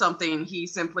not something he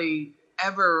simply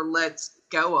ever lets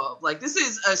go of. Like, this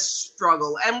is a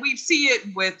struggle, and we see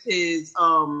it with his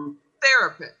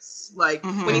therapist. Like,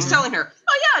 when he's telling her,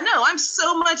 "Oh yeah, no, I'm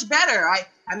so much better. I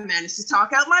managed to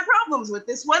talk out my problems with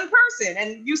this one person,"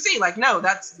 and you see, like, no,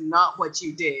 that's not what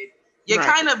you did. You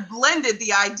kind of blended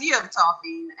the idea of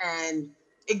talking and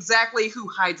exactly who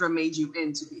Hydra made you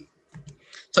into be.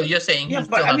 So you're saying he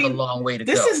still has a long way to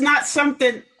go. This is not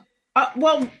something.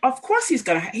 Well, of course he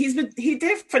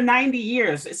did for 90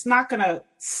 years. It's not gonna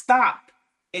stop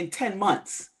in 10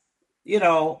 months. You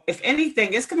know, if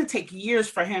anything, it's gonna take years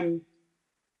for him,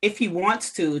 if he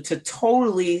wants to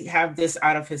totally have this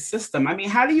out of his system. I mean,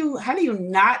 how do you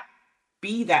not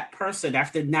be that person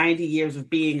after 90 years of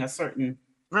being a certain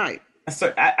right?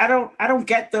 I don't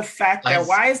get the fact that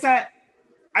why is that?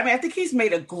 I mean, I think he's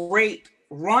made a great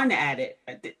run at it.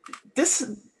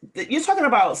 You're talking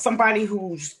about somebody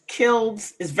who's killed,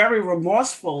 is very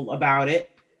remorseful about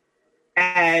it,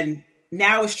 and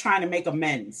now is trying to make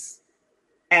amends.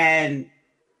 And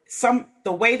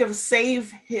the way to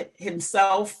save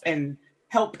himself and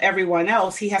help everyone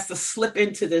else, he has to slip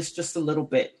into this just a little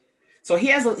bit. So he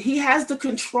has the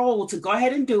control to go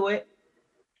ahead and do it,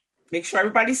 make sure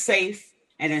everybody's safe,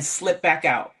 and then slip back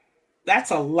out.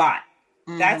 That's a lot.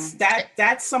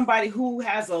 That's somebody who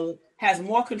has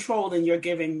more control than you're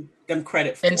giving them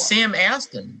credit for. And Sam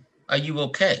asked him, "Are you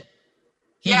okay?"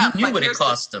 He knew what it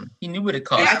cost him. He knew what it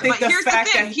cost him. I think but here's the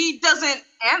thing: he doesn't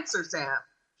answer Sam.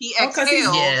 He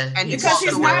exhaled and he because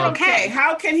he's away. Not okay.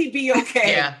 How can he be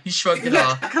okay? Yeah, he shrugged it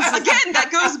off. Again,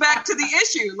 that goes back to the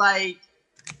issue. Like,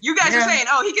 you guys are saying,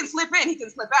 "Oh, he can slip in, he can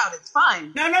slip out. It's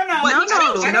fine." No.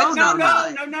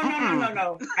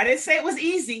 I didn't say it was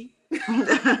easy.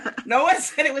 No one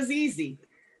said it was easy.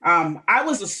 I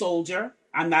was a soldier.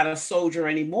 I'm not a soldier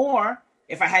anymore.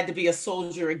 If I had to be a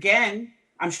soldier again,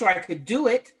 I'm sure I could do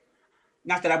it.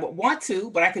 Not that I would want to,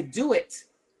 but I could do it.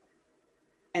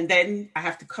 And then I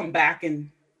have to come back and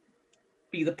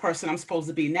be the person I'm supposed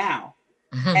to be now.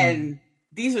 And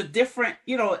these are different,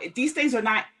 these things are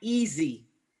not easy,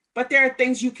 but there are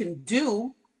things you can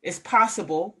do. It's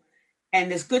possible.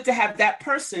 And it's good to have that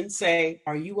person say,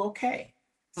 "Are you okay?"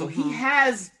 So he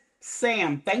has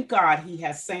Sam. Thank God he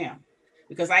has Sam.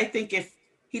 Because I think if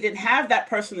he didn't have that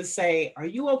person to say, "Are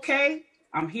you okay?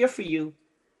 I'm here for you,"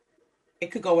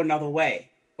 it could go another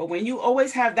way. But when you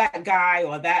always have that guy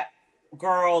or that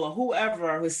girl or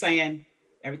whoever who's saying,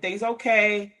 "Everything's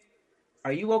okay.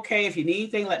 Are you okay? If you need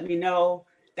anything, let me know."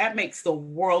 That makes the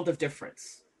world of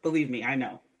difference. Believe me, I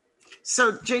know.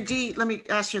 So JD, let me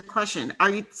ask you a question. Are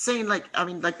you saying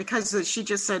because she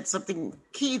just said something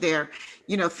key there,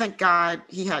 thank God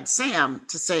he had Sam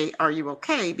to say, are you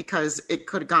okay? Because it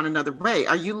could have gone another way.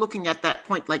 Are you looking at that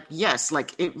point like, yes,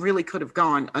 like it really could have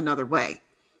gone another way?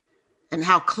 And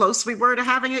how close we were to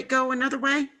having it go another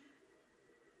way?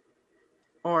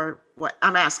 Or what?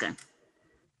 I'm asking.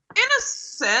 In a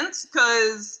sense,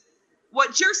 because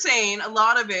what you're saying, a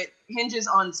lot of it hinges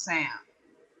on Sam.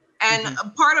 And a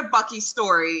part of Bucky's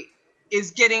story is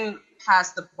getting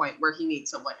past the point where he needs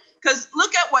someone. Because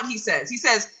look at what he says. He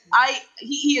says,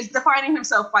 he is defining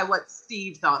himself by what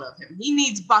Steve thought of him. He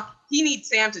needs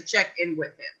Sam to check in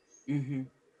with him. Mm-hmm.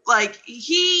 Like,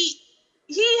 he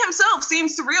himself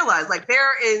seems to realize, like,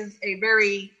 there is a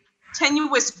very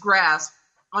tenuous grasp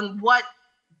on what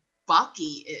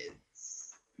Bucky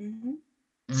is. Mm-hmm.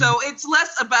 So it's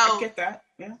less about... I get that,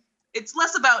 yeah. It's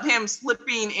less about him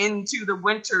slipping into the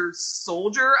Winter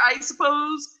Soldier, I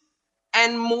suppose,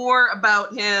 and more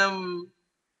about him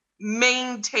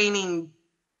maintaining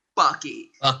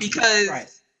Bucky.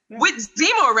 Because with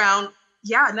Zemo around,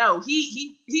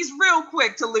 he's real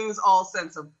quick to lose all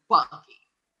sense of Bucky.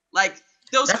 Like,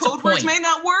 those code words may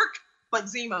not work, but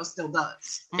Zemo still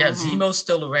does. Yeah, Zemo's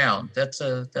still around. That's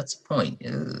a point.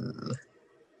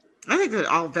 I think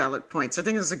they're all valid points. I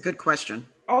think it's a good question.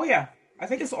 Oh, yeah. I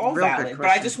think it's all valid, but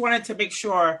I just wanted to make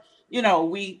sure,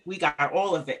 we got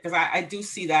all of it, because I do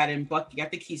see that in Bucky. I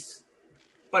think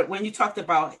but when you talked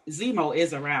about Zemo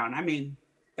is around, I mean,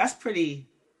 that's pretty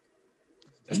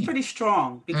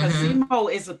strong, because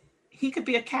Zemo he could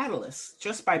be a catalyst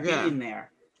just by being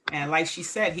there. And like she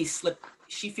said,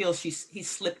 she feels he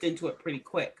slipped into it pretty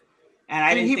quick. And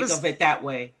I didn't think of it that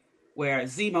way, where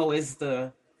Zemo is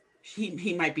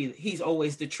he's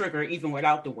always the trigger, even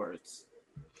without the words.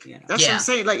 That's what I'm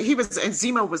saying. Like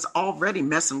Zemo was already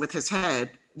messing with his head,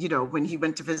 when he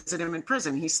went to visit him in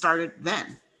prison. He started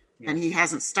then, and he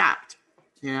hasn't stopped.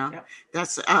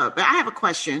 That's. But I have a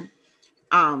question.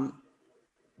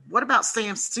 What about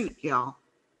Sam's suit, y'all?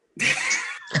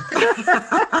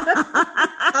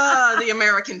 The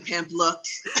American pimp look.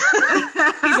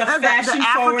 He's a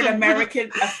fashion-forward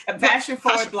American, a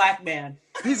fashion-forward black man.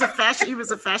 He was a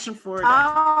fashion-forward.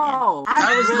 Oh,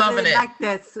 I was loving it. Like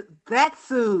that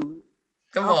suit.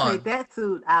 Come on. That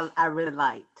suit I really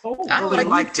liked. Oh, I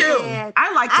liked it too.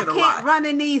 I liked it a lot. I can't run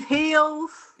in these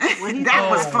heels. That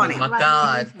was funny. Oh my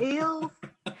God. Heels.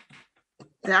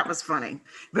 That was funny,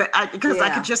 but I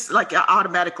could just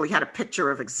automatically had a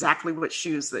picture of exactly what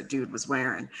shoes that dude was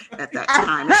wearing at that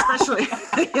time, especially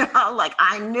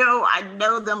I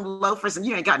know them loafers, and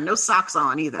you ain't got no socks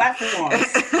on either.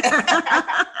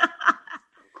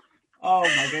 Oh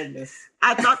my goodness!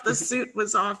 I thought the suit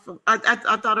was awesome. I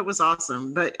thought it was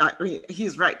awesome, but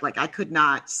he's right. Like I could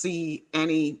not see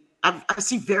any. I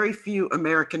see very few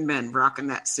American men rocking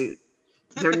that suit.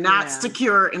 They're not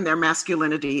secure in their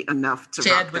masculinity enough to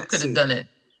Chadwick could have suit. done it.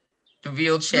 The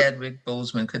real Chadwick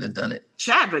Boseman could have done it.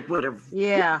 Chadwick would have.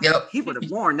 Yeah. Yep. He would have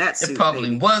worn that suit. It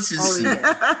probably was his suit.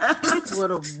 He would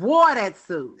have wore that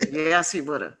suit. Yes, he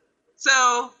would have.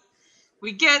 So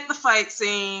we get the fight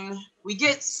scene. We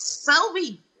get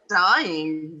Selby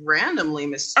dying randomly,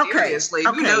 mysteriously.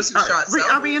 Okay. Who knows who shot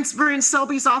Selby? We're in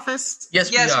Selby's office? Yes,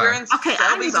 we are. We're in Okay,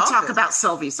 I need to talk about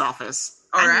Selby's office.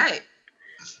 All right.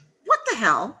 What the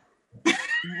hell?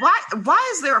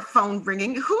 Why is there a phone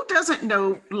ringing? Who doesn't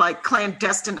know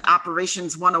clandestine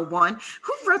operations 101?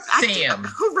 Who wrote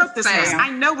this mess?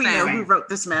 I know we know who wrote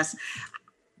this mess.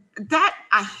 That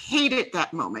I hated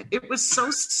that moment. It was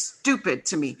so stupid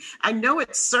to me. I know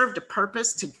it served a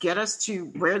purpose to get us to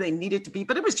where they needed to be,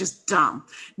 but it was just dumb.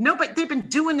 But they've been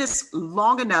doing this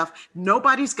long enough.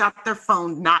 Nobody's got their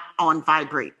phone not on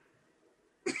vibrate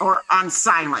or on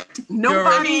silent.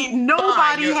 Nobody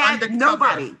had.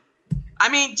 I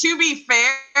mean, to be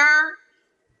fair,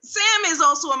 Sam is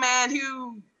also a man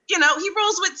who, he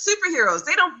rolls with superheroes.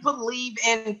 They don't believe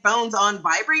in phones on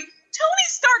vibrate. Tony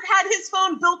Stark had his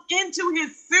phone built into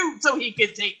his suit so he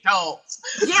could take calls.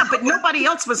 Yeah, but nobody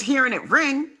else was hearing it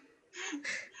ring.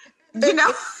 It would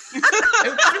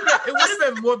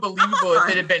have been more believable if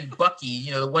it had been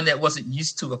Bucky, the one that wasn't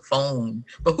used to a phone.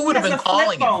 But who would have been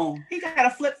calling him? He got a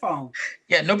flip phone.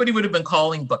 Yeah, nobody would have been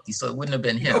calling Bucky, so it wouldn't have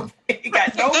been him. He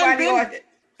got nobody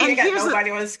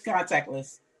on his contact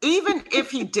list. Even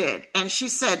if he did, and she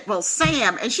said, well,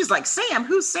 Sam, and she's like, Sam,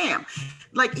 who's Sam?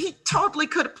 Like, he totally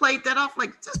could have played that off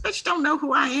like, this bitch don't know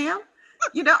who I am.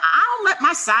 I don't let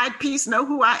my side piece know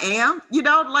who I am.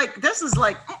 This is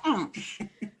like,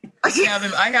 I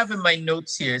have in my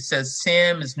notes here, it says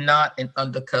Sam is not an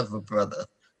undercover brother.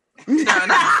 No.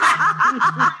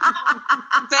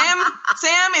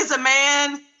 Sam is a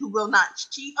man who will not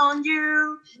cheat on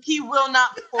you. He will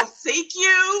not forsake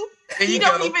you. He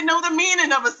don't even know the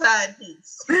meaning of a side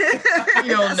piece. He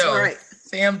don't know. Right.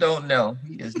 Sam don't know.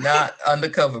 He is not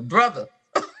undercover brother.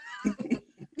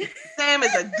 Sam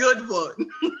is a good one.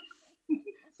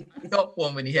 I felt for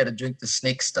him when he had to drink the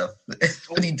snake stuff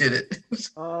when he did it.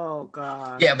 Oh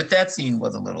God. Yeah, but that scene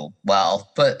was a little wild.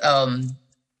 But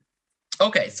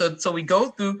okay, so we go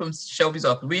through from Shelby's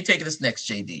office. Where are you taking us next,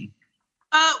 JD?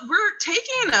 We're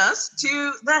taking us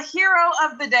to the hero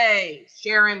of the day,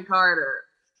 Sharon Carter,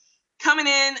 coming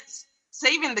in,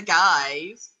 saving the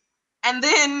guys, and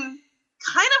then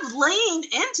kind of laying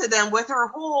into them with the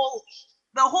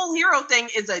whole hero thing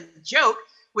is a joke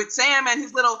with Sam and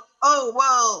his little, oh,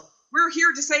 well, we're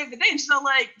here to save the day. And she's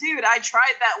like, dude, I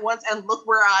tried that once and look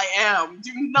where I am.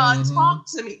 Do not talk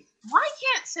to me. Why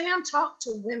can't Sam talk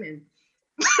to women?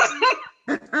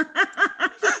 This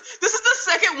is the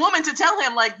second woman to tell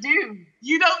him, like, dude,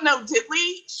 you don't know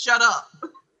diddly? Shut up.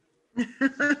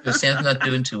 Sam's not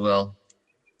doing too well.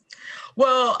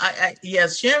 Well,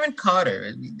 yes, Sharon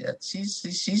Carter. I mean,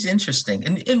 she's interesting.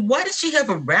 And why does she have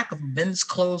a rack of men's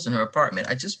clothes in her apartment?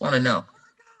 I just want to know.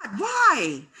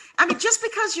 Why? I mean, just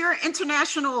because you're an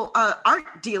international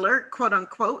art dealer, quote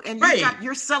unquote, and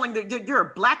you're selling, you're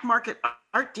a black market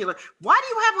art dealer. Why do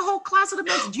you have a whole closet of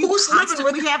men? Do you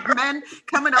constantly have men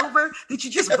coming over that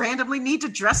you just randomly need to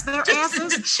dress their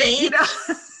asses? To change. You know?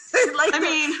 I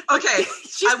mean, okay,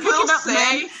 I will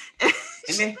say.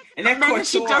 And then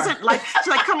she doesn't like. She's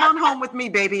like, "Come on home with me,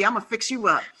 baby. I'm gonna fix you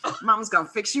up. Mama's gonna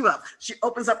fix you up." She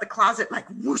opens up the closet like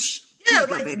whoosh. Yeah,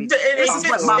 go, like, baby. This is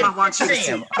what Mama wants you to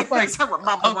see. Like, That's what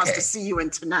Mama wants to see you in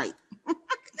tonight.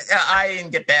 I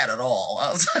didn't get that at all.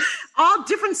 I was like, all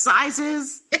different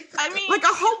sizes. I mean, like a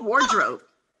whole wardrobe.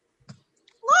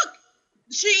 Look,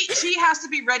 she has to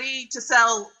be ready to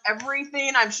sell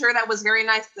everything. I'm sure that was very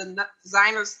nice. The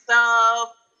designer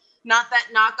stuff, not that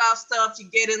knockoff stuff you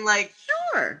get in like,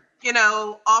 sure, you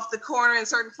know, off the corner in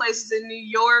certain places in New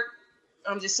York.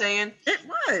 I'm just saying. It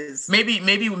was.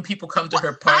 Maybe when people come to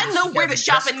her party. I know where to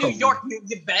shop in New York,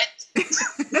 you bet.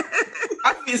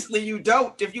 Obviously you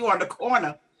don't if you're on the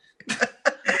corner.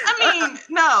 I mean,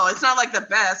 no, it's not like the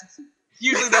best.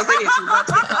 Usually those idiots who want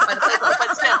to get caught by the Playboy,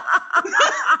 but still.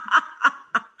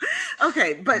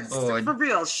 Okay, but for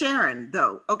real, Sharon,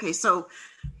 though. Okay, so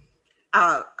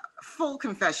full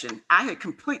confession, I had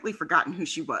completely forgotten who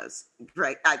she was.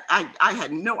 Right, I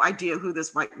had no idea who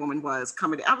this white woman was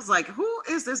coming. I was like, who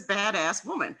is this badass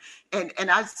woman? And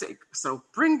I said, so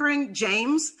bring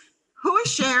James. Who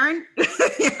is Sharon?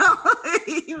 You know,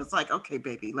 he was like, okay,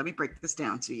 baby, let me break this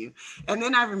down to you. And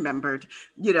then I remembered,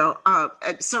 you know,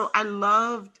 so I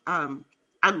loved how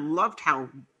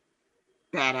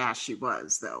badass she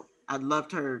was, though. I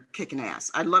loved her kicking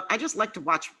ass. I just like to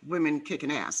watch women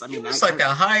kicking ass. I mean, it's like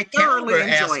a high caliber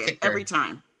ass enjoy it kicker every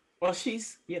time. Well,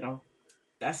 she's, you know,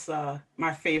 that's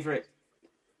my favorite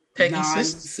Peggy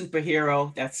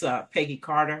non-superhero. That's Peggy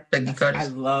Carter. Peggy Carter. I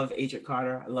love Agent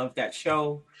Carter. I love that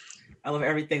show. I love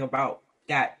everything about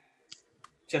that,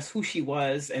 just who she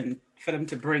was, and for them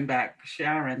to bring back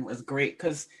Sharon was great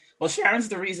because, well, Sharon's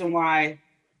the reason why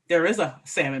there is a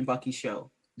Sam and Bucky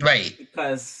show. Right.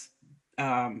 Because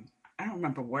I don't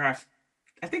remember where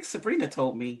I think Sabrina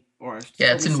told me, or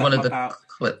it's in one of the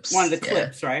clips. One of the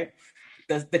clips, right?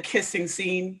 The kissing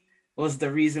scene was the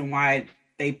reason why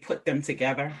they put them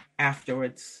together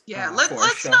afterwards. Yeah,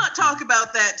 let's not talk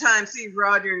about that time Steve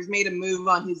Rogers made a move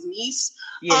on his niece.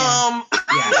 Yeah,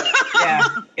 yeah.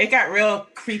 It got real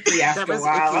creepy after a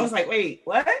while. Icky. I was like, wait,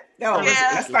 what? No,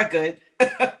 that's not good.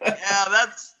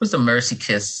 It was a mercy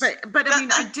kiss. But I mean,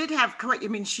 I did have. I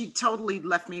mean, she totally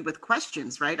left me with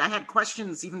questions, right? I had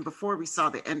questions even before we saw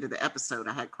the end of the episode.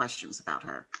 I had questions about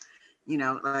her. You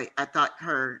know, like I thought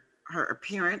her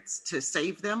appearance to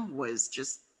save them was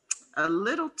just a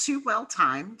little too well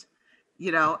timed,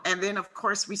 you know. And then of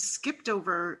course we skipped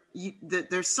over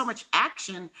there's so much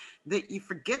action that you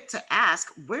forget to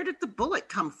ask, where did the bullet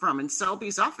come from in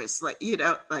Selby's office? Like, you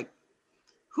know, like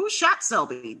who shot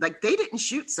Selby? Like they didn't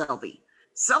shoot Selby.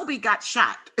 Selby got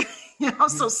shot. You know,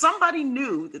 so somebody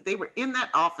knew that they were in that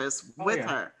office with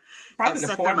her. Probably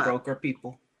the pawnbroker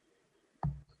people.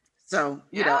 So,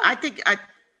 you know, I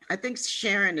think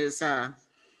Sharon is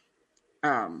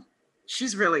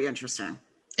she's really interesting.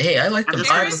 Hey, I like the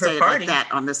vibe of her party. Like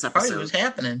that on this episode. Party was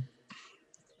happening.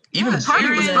 Even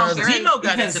Zemo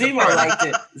got into the party. Liked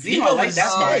it. Zemo liked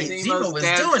that party. Zemo was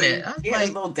doing it. He had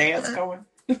a little dance going.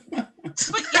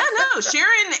 But yeah, no,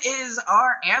 Sharon is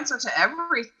our answer to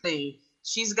everything.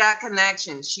 She's got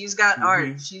connections. She's got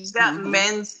art. She's got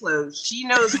men's clothes. She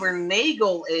knows where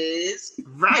Nagel is.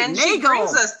 Right, and Nagel. She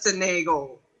brings us to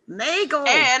Nagel. Nagel.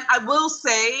 And I will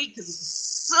say, because this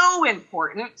is so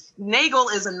important, Nagel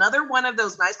is another one of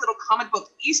those nice little comic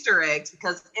book Easter eggs,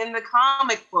 because in the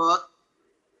comic book,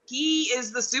 he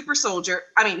is the super soldier.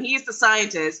 I mean, he is the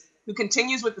scientist who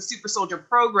continues with the super soldier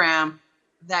program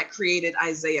that created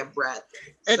Isaiah Brett.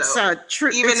 It's so,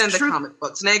 true. Even in the comic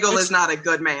books, Nagel is not a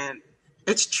good man.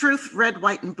 It's Truth, Red,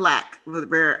 White, and Black,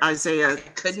 where Isaiah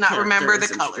could not remember the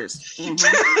colors.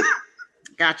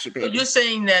 Got you, baby. So you're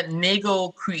saying that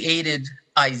Nagel created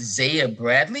Isaiah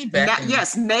Bradley back?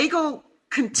 Yes, Nagel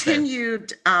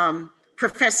continued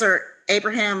Professor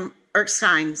Abraham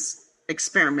Erskine's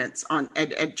experiments on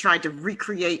and tried to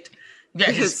recreate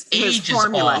his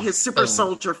formula, his super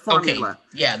soldier formula.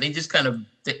 Okay. Yeah, they just kind of,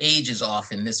 the age is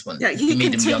off in this one. Yeah, he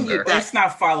made him younger. That's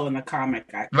not following the comic.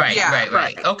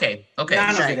 Right. Okay.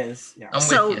 None of it is. Yeah.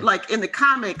 So, like in the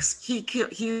comics,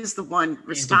 he's the one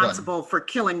responsible for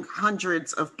killing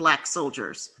hundreds of black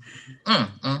soldiers.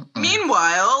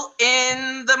 Meanwhile,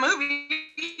 in the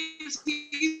movies,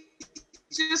 he's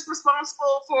just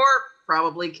responsible for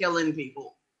probably killing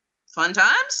people. Fun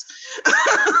times?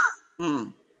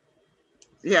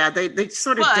 Yeah, they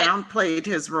sort of downplayed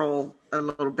his role a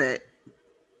little bit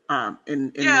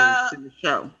in the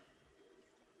show.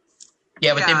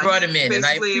 Yeah, but they brought him in, and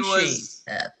I appreciate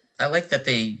that. I like that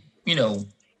they,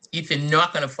 if they're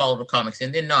not going to follow the comics,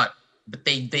 and they're not, but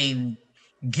they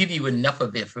give you enough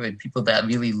of it for people that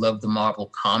really love the Marvel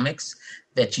comics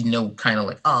that kind of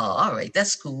like, oh, all right,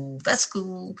 that's cool.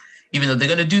 Even though they're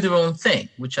going to do their own thing,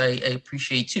 which I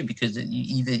appreciate too, because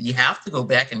you have to go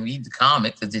back and read the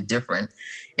comic because they're different,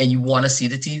 and you want to see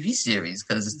the TV series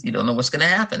because you don't know what's going to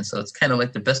happen. So it's kind of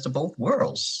like the best of both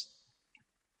worlds.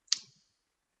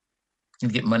 You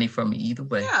get money from me either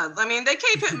way. Yeah, I mean, they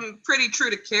kept him pretty true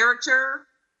to character.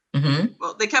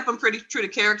 Well, they kept him pretty true to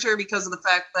character because of the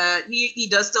fact that he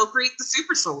does still create the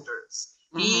super soldiers.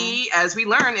 He, as we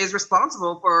learn, is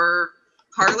responsible for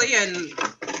Harley and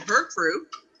her crew.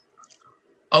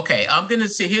 Okay, I'm going to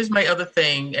say, here's my other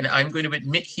thing, and I'm going to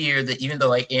admit here that even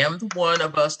though I am the one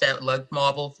of us that loved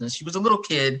Marvel since she was a little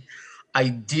kid, I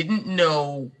didn't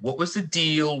know what was the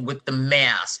deal with the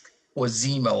mask for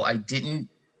Zemo. I didn't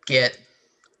get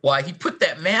why he put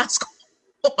that mask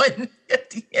on at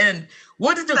the end.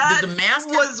 What did the mask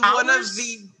was one of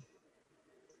the...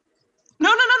 No.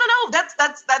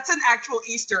 That's an actual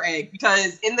Easter egg,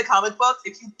 because in the comic books,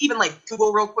 if you even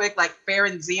Google real quick,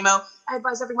 Baron Zemo, I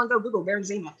advise everyone go Google Baron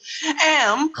Zemo.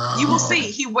 You will see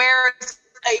he wears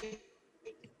a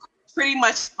pretty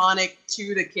much iconic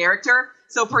to the character.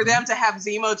 So for them to have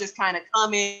Zemo just kind of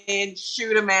come in,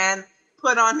 shoot a man,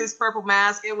 put on his purple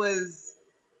mask, it was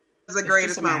the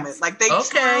greatest moment. They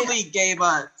truly gave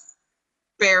us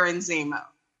Baron Zemo.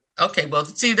 Okay, well,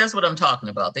 see, that's what I'm talking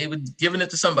about. They were giving it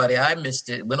to somebody. I missed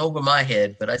it. It went over my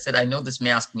head, but I said, I know this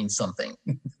mask means something.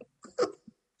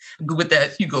 With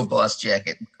that Hugo Boss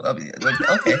jacket. Okay.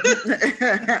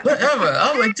 Whatever.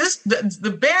 I'm like,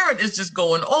 the Baron is just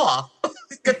going off.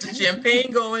 He's got the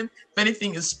champagne going. If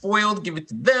anything is spoiled, give it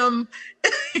to them.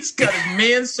 He's got his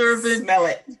manservant. Smell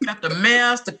it. He's got the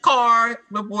mask, the car.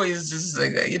 My boy is just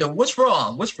like, what's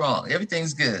wrong? What's wrong?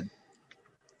 Everything's good.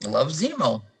 I love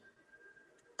Zemo.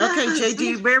 Okay,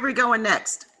 JD, where are we going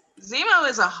next? Zemo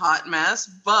is a hot mess,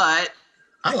 but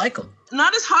I like him.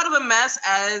 Not as hot of a mess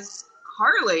as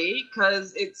Harley,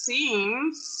 because it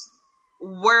seems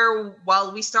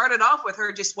while we started off with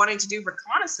her just wanting to do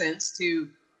reconnaissance to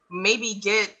maybe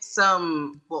get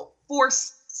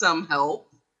force some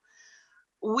help,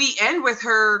 we end with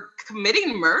her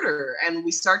committing murder, and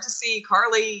we start to see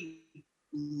Harley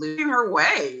losing her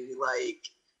way.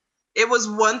 It was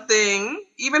one thing,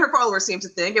 even her followers seem to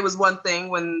think it was one thing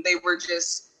when they were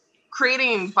just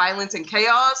creating violence and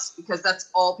chaos, because that's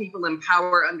all people in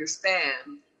power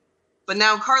understand. But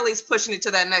now Harley's pushing it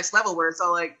to that next level where it's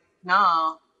all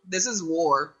nah, this is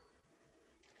war.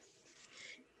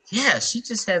 Yeah, she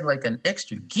just had an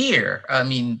extra gear. I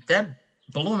mean, that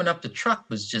blowing up the truck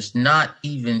was just not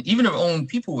even her own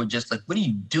people were just like, what are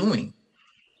you doing?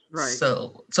 Right.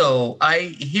 So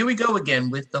here we go again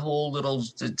with the whole little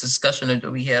discussion that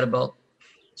we had about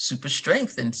super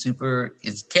strength and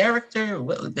his character.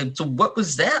 So what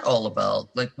was that all about?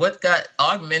 What got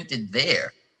augmented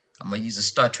there? I'm going to use a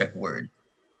Star Trek word.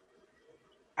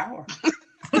 Power.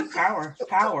 Well,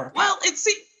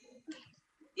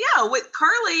 with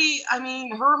Carly, I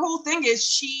mean, her whole thing is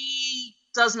she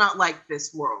does not like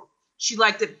this world. She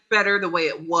liked it better the way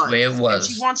it was. And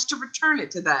she wants to return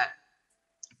it to that.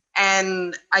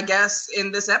 And I guess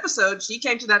in this episode, she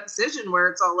came to that decision where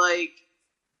it's all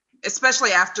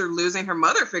especially after losing her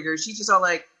mother figure, she's just all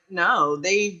like, no,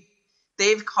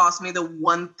 they've cost me the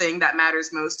one thing that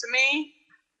matters most to me.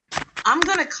 I'm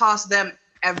going to cost them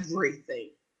everything.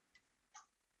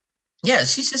 Yeah,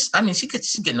 she's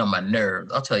she's getting on my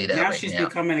nerves. I'll tell you that. Now right she's now.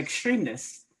 become an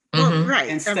extremist. Well, right.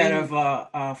 Instead of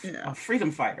a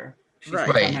freedom fighter. She's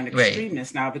become an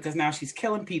extremist now, because now she's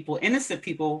killing people, innocent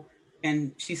people,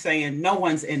 and she's saying no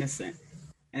one's innocent.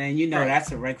 And then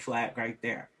that's a red flag right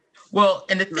there. Well,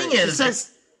 and the thing is,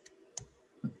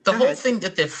 the whole ahead. thing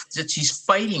that she's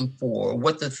fighting for,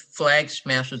 what the Flag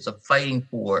Smashers are fighting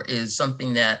for, is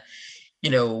something that,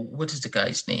 what is the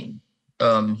guy's name?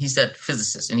 He's that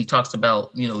physicist, and he talks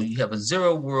about, you have a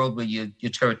zero world where you're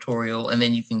territorial, and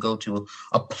then you can go to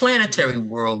a planetary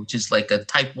world, which is like a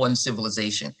type 1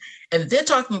 civilization. And they're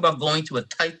talking about going to a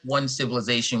type 1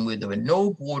 civilization where there are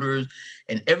no borders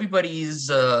and everybody is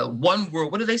one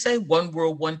world. What do they say? One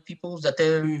world, one people? Is that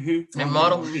their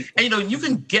model? And, you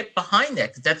can get behind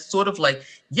that, because that's sort of like,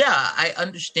 I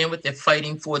understand what they're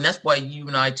fighting for. And that's why you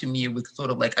and I, to me, were sort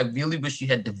of like, I really wish you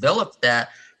had developed that,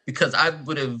 because I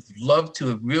would have loved to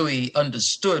have really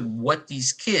understood what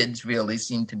these kids really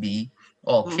seem to be,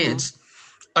 all kids,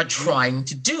 are trying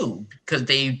to do, because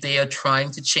they are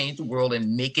trying to change the world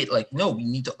and make it like, no, we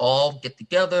need to all get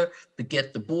together,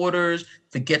 forget the borders,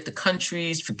 forget the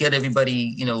countries, forget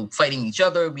everybody, fighting each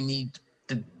other. We need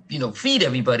to, feed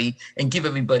everybody and give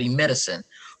everybody medicine.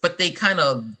 But they kind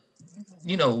of,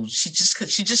 she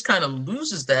just kind of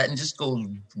loses that and just goes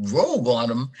rogue on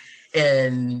them.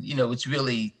 And, it's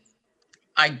really,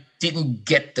 I didn't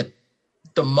get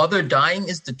the mother dying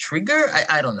is the trigger.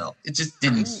 I don't know. It just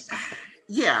didn't.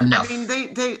 Yeah. Enough. I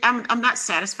mean, I'm not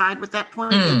satisfied with that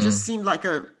point. It just seemed like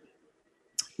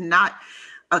not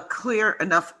a clear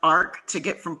enough arc to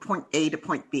get from point A to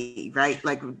point B, right?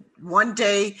 Like one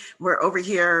day we're over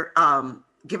here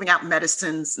giving out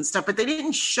medicines and stuff, but they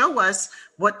didn't show us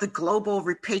what the Global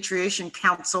Repatriation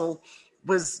Council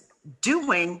was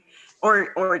doing,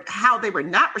 or how they were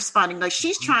not responding. Like,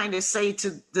 she's trying to say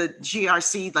to the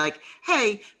GRC, like,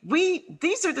 hey,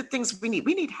 these are the things we need.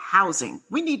 We need housing.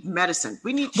 We need medicine.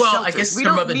 We need shelters. I guess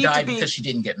her mother died because she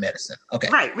didn't get medicine. Okay.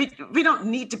 Right. We don't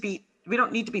need to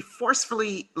be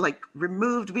forcefully like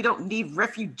removed. We don't need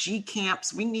refugee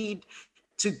camps. We need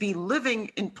to be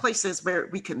living in places where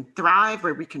we can thrive,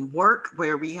 where we can work,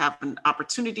 where we have an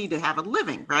opportunity to have a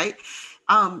living, right?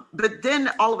 But then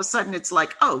all of a sudden it's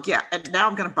like, oh yeah, and now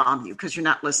I'm going to bomb you because you're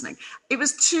not listening. It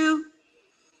was too,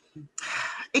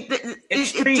 it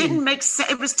didn't make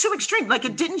sense. It was too extreme. Like,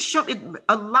 it didn't show it.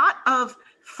 A lot of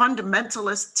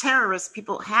fundamentalist terrorist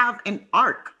people have an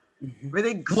arc where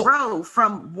they grow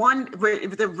from one, where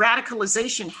the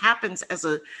radicalization happens as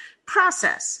a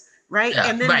process, right? Yeah,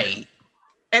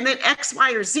 and then X,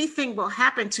 Y, or Z thing will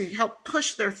happen to help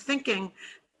push their thinking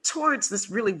towards this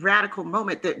really radical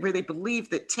moment where they believe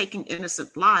that taking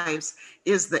innocent lives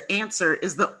is the answer,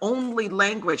 is the only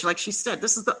language. Like she said,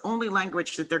 this is the only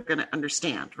language that they're going to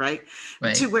understand, right?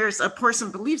 To where a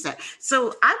person believes that.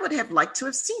 So I would have liked to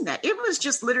have seen that. It was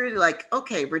just literally like,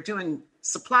 okay, we're getting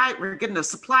a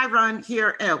supply run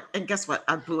here. And guess what?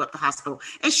 I blew up the hospital.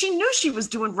 And she knew she was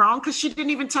doing wrong because she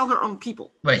didn't even tell her own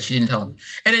people. Right, she didn't tell them.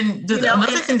 And then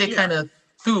another thing they kind of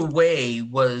threw away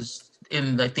was,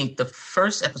 in I think the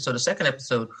first episode, the second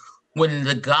episode, when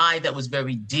the guy that was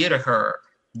very dear to her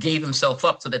gave himself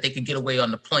up so that they could get away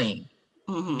on the plane,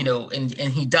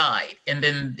 and he died. And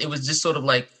then it was just sort of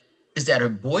like, is that her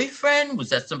boyfriend? Was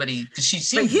that somebody? Because she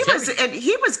seemed he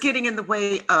was getting in the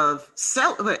way of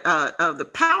the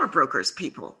power brokers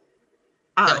people.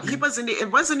 It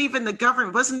wasn't even the government,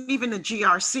 it wasn't even the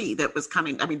GRC that was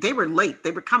coming. I mean, they were late. They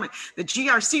were coming. The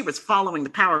GRC was following the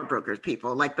power brokers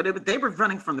people, they were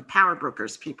running from the power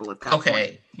brokers people at that point.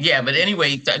 Okay. Yeah. But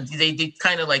anyway, they did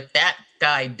kind of like that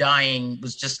guy dying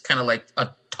was just kind of like a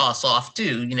toss off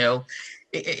too, And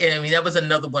I mean, that was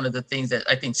another one of the things that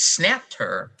I think snapped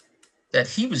her, that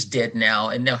he was dead now,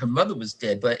 and now her mother was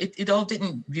dead. But it all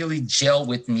didn't really gel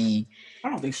with me. I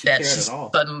don't think she cared at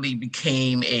all. Suddenly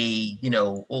became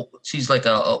she's like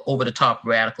a over the top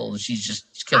radical, and she's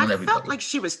just killing everybody. I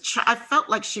felt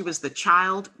like she was the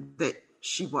child that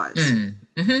she was.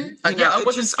 I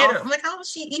wasn't scared. I'm like, how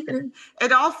was she even?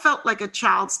 It all felt like a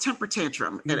child's temper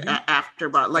tantrum after a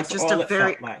while, like That's just all a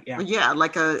very,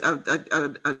 like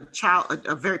a child,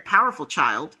 a very powerful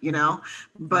child,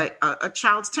 but a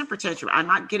child's temper tantrum. I'm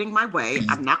not getting my way.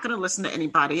 I'm not going to listen to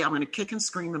anybody. I'm going to kick and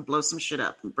scream and blow some shit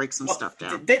up and break some stuff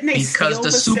down. Didn't they because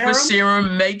the super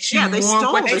serum makes you they more.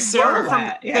 Stole the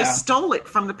serum they stole it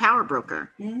from the power broker,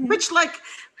 which like.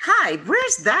 Hi,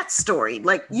 where's that story?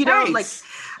 Like, you know, Right. like,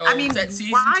 Oh, I mean, that's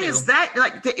season why 2. is that?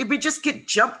 Like, it would just get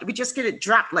jumped. We just get it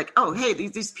dropped. Like, oh, hey,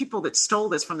 these people that stole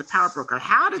this from the power broker.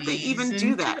 How did they even do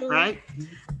Season that? 2. Right?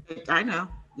 I know.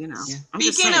 You know. Yeah. I'm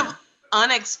just Speaking saying. of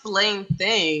unexplained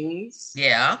things,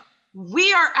 Yeah.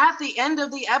 we are at the end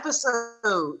of the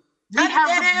episode. We How did have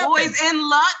that the boys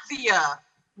in Latvia.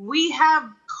 We have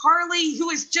Carly, who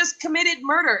has just committed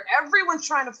murder. Everyone's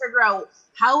trying to figure out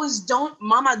how is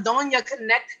Mama Donya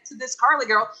connected to this Carly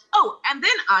girl. Oh, and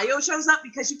then Io shows up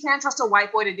because you can't trust a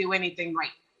white boy to do anything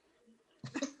right.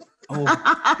 Oh,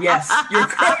 yes. You're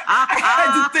correct. I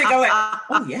had to think. I'm like,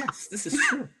 oh, yes, this is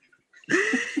true.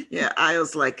 Yeah, I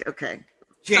was like, okay.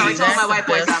 Sorry James. to all my That's the white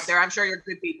boys best. out there. I'm sure you're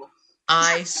good people.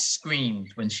 I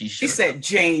screamed when she She showed said, up.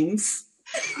 James.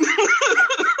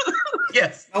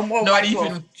 Yes. No more Not white even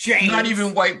wolf. James. Not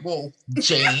even White Wolf.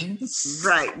 James.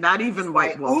 Right, not even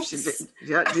White Wolf. She Oops.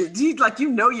 did, like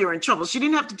you're in trouble. She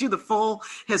didn't have to do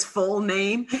his full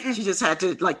name. She just had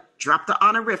to like drop the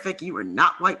honorific. You were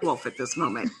not White Wolf at this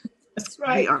moment. That's We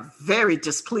right. are very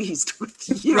displeased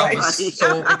with you, I buddy. was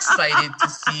so excited to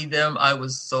see them. I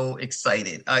was so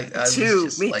excited. I was too,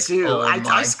 just me like, too. Oh I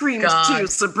my screamed God. too,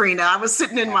 Sabrina. I was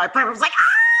sitting in my apartment. I was like,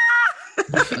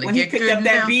 Gonna When he get picked good up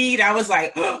that now. bead, I was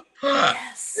like, oh, Huh.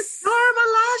 yes. Dora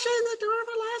Milaje,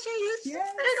 Yes. there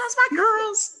goes my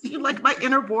girls. You're like my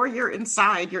inner warrior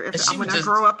inside. she When was I just-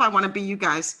 grow up, I want to be you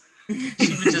guys. She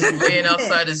was just laying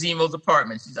outside of Zemo's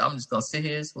apartment. She's, I'm just gonna sit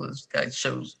here so this guy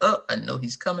shows up. I know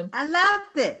he's coming. I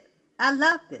loved it.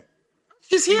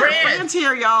 She's here. Fran. Fran's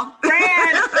here, y'all.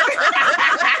 Fran.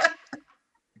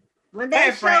 When they Hey,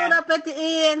 showed Fran. up at the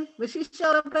end, I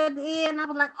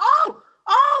was like, oh,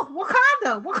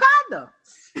 Wakanda.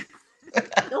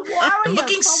 The warrior. And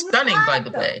looking from stunning, by the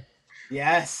Wakanda. way.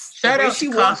 Yes. Shout the way out she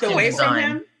to walked costume away design. from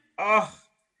him. Oh,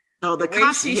 Oh, the the way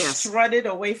costume. she Yes. strutted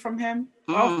away from him.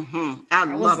 Oh, Mhm. I I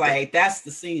was love like, it. that's the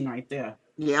scene right there.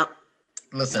 Yep.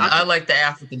 Listen, I like the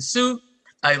African suit.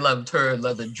 I loved her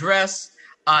leather dress.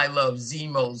 I love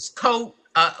Zemo's coat.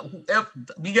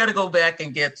 We got to go back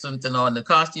and get something on the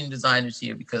costume designers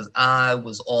here because I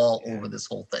was all over this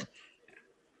whole thing.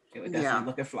 It was definitely Yeah.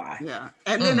 looking fly. Yeah.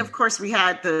 And then of course we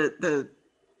had the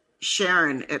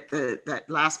Sharon at that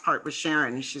last part with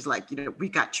Sharon, and she's like, we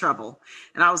got trouble.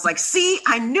 And I was like, see,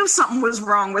 I knew something was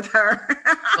wrong with her.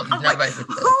 Something's I'm not like, right with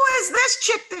her. who is this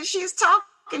chick that she's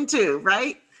talking to?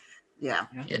 Right? Yeah.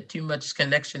 You had too much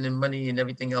connection and money and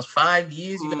everything else. 5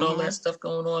 years, you got all Mhm. that stuff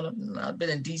going on. I've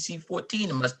been in DC 14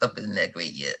 and my stuff isn't that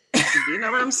great yet. You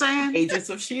know what I'm saying? Agents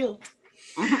of S.H.I.E.L.D.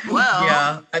 Well,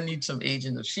 Yeah, I need some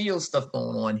Agents of S.H.I.E.L.D. stuff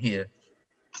going on here.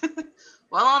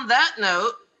 well, on that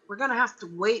note, we're going to have to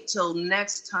wait till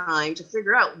next time to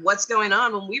figure out what's going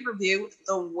on when we review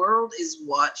The World is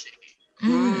Watching.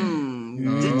 Mm.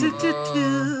 Mm.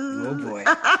 Do-do-do-do. Oh, boy.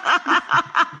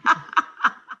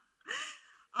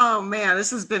 Oh man,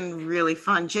 this has been really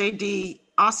fun. JD,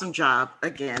 awesome job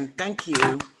again. Thank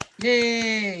you.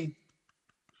 Yay!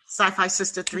 Sci-Fi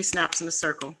Sister, 3 snaps in a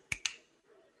circle.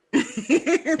 And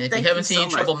if you haven't seen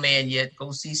Trouble Man yet,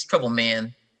 go see Trouble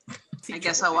Man. I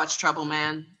guess I'll watch Trouble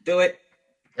Man. Do it.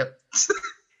 Yep.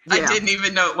 I didn't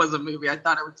even know it was a movie. I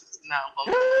thought it was just an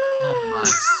album. Oh my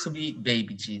sweet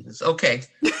baby Jesus. Okay.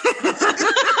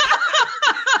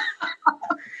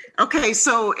 Okay,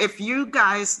 so if you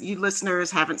listeners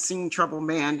haven't seen Trouble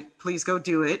Man, please go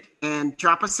do it and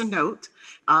drop us a note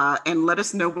and let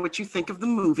us know what you think of the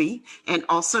movie. And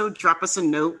also drop us a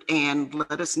note and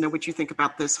let us know what you think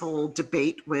about this whole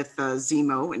debate with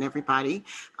Zemo and everybody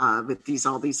with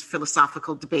all these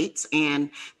philosophical debates. And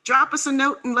drop us a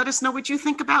note and let us know what you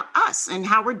think about us and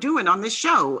how we're doing on this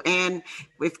show. And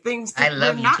with things that I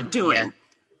love we're you not too, doing.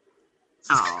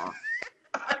 Oh,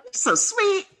 so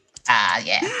sweet.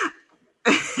 Yeah.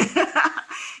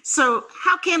 So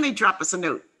how can they drop us a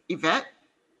note, Yvette?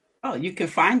 Oh, you can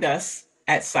find us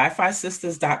at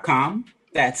sci-fisisters.com.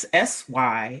 That's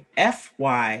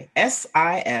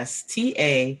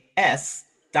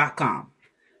SYFYSISTAS.com.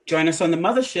 Join us on the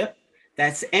mothership.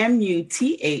 That's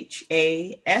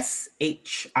MUTHASHIP.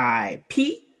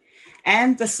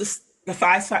 And the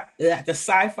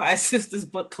Sci-Fi Sisters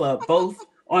Book Club, both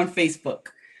on Facebook.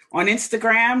 On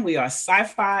Instagram, we are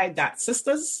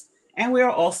sci-fi.sisters, and we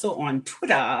are also on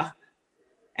Twitter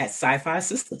at Sci-Fi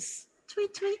Sisters.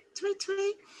 Tweet.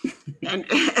 And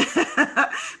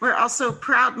we're also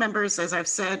proud members, as I've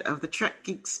said, of the Trek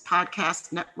Geeks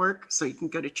Podcast Network. So you can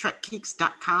go to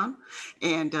trekgeeks.com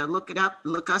and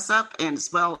look us up, and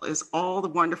as well as all the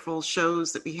wonderful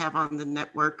shows that we have on the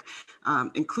network,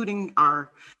 including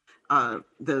our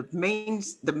the main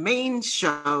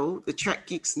show, the Trek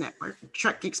Geeks Network,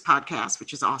 Trek Geeks Podcast,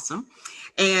 which is awesome.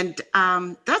 And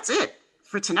that's it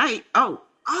for tonight. Oh,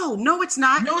 no, it's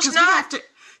not. No, it's not.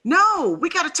 We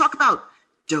got to talk about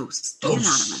Dose the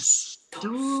Anonymous.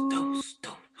 Dose.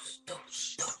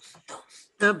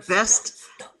 The best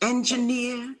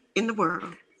engineer in the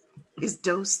world is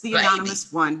Dose the Anonymous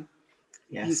One.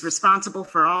 Yes. He's responsible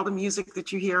for all the music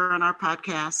that you hear on our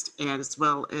podcast, and as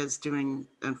well as doing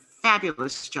a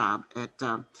fabulous job at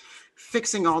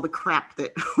fixing all the crap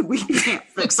that we can't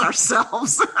fix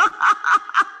ourselves.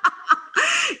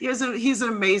 He's an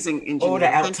amazing engineer. Oh, the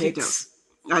Thank you, outtakes. Dose.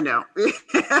 I know.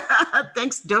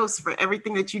 Thanks, Dose, for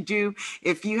everything that you do.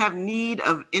 If you have need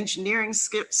of engineering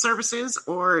services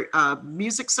or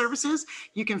music services,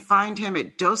 you can find him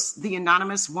at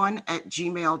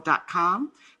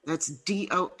dosetheanonymous1@gmail.com. That's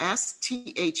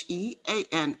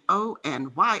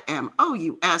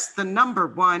DOSTHEANONYMOUS, the number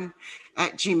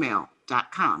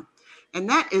 1@gmail.com. And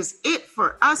that is it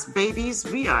for us, babies.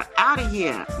 We are out of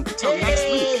here. Until next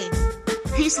week.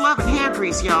 Peace, love, and hair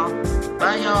grease, y'all.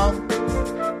 Bye, y'all.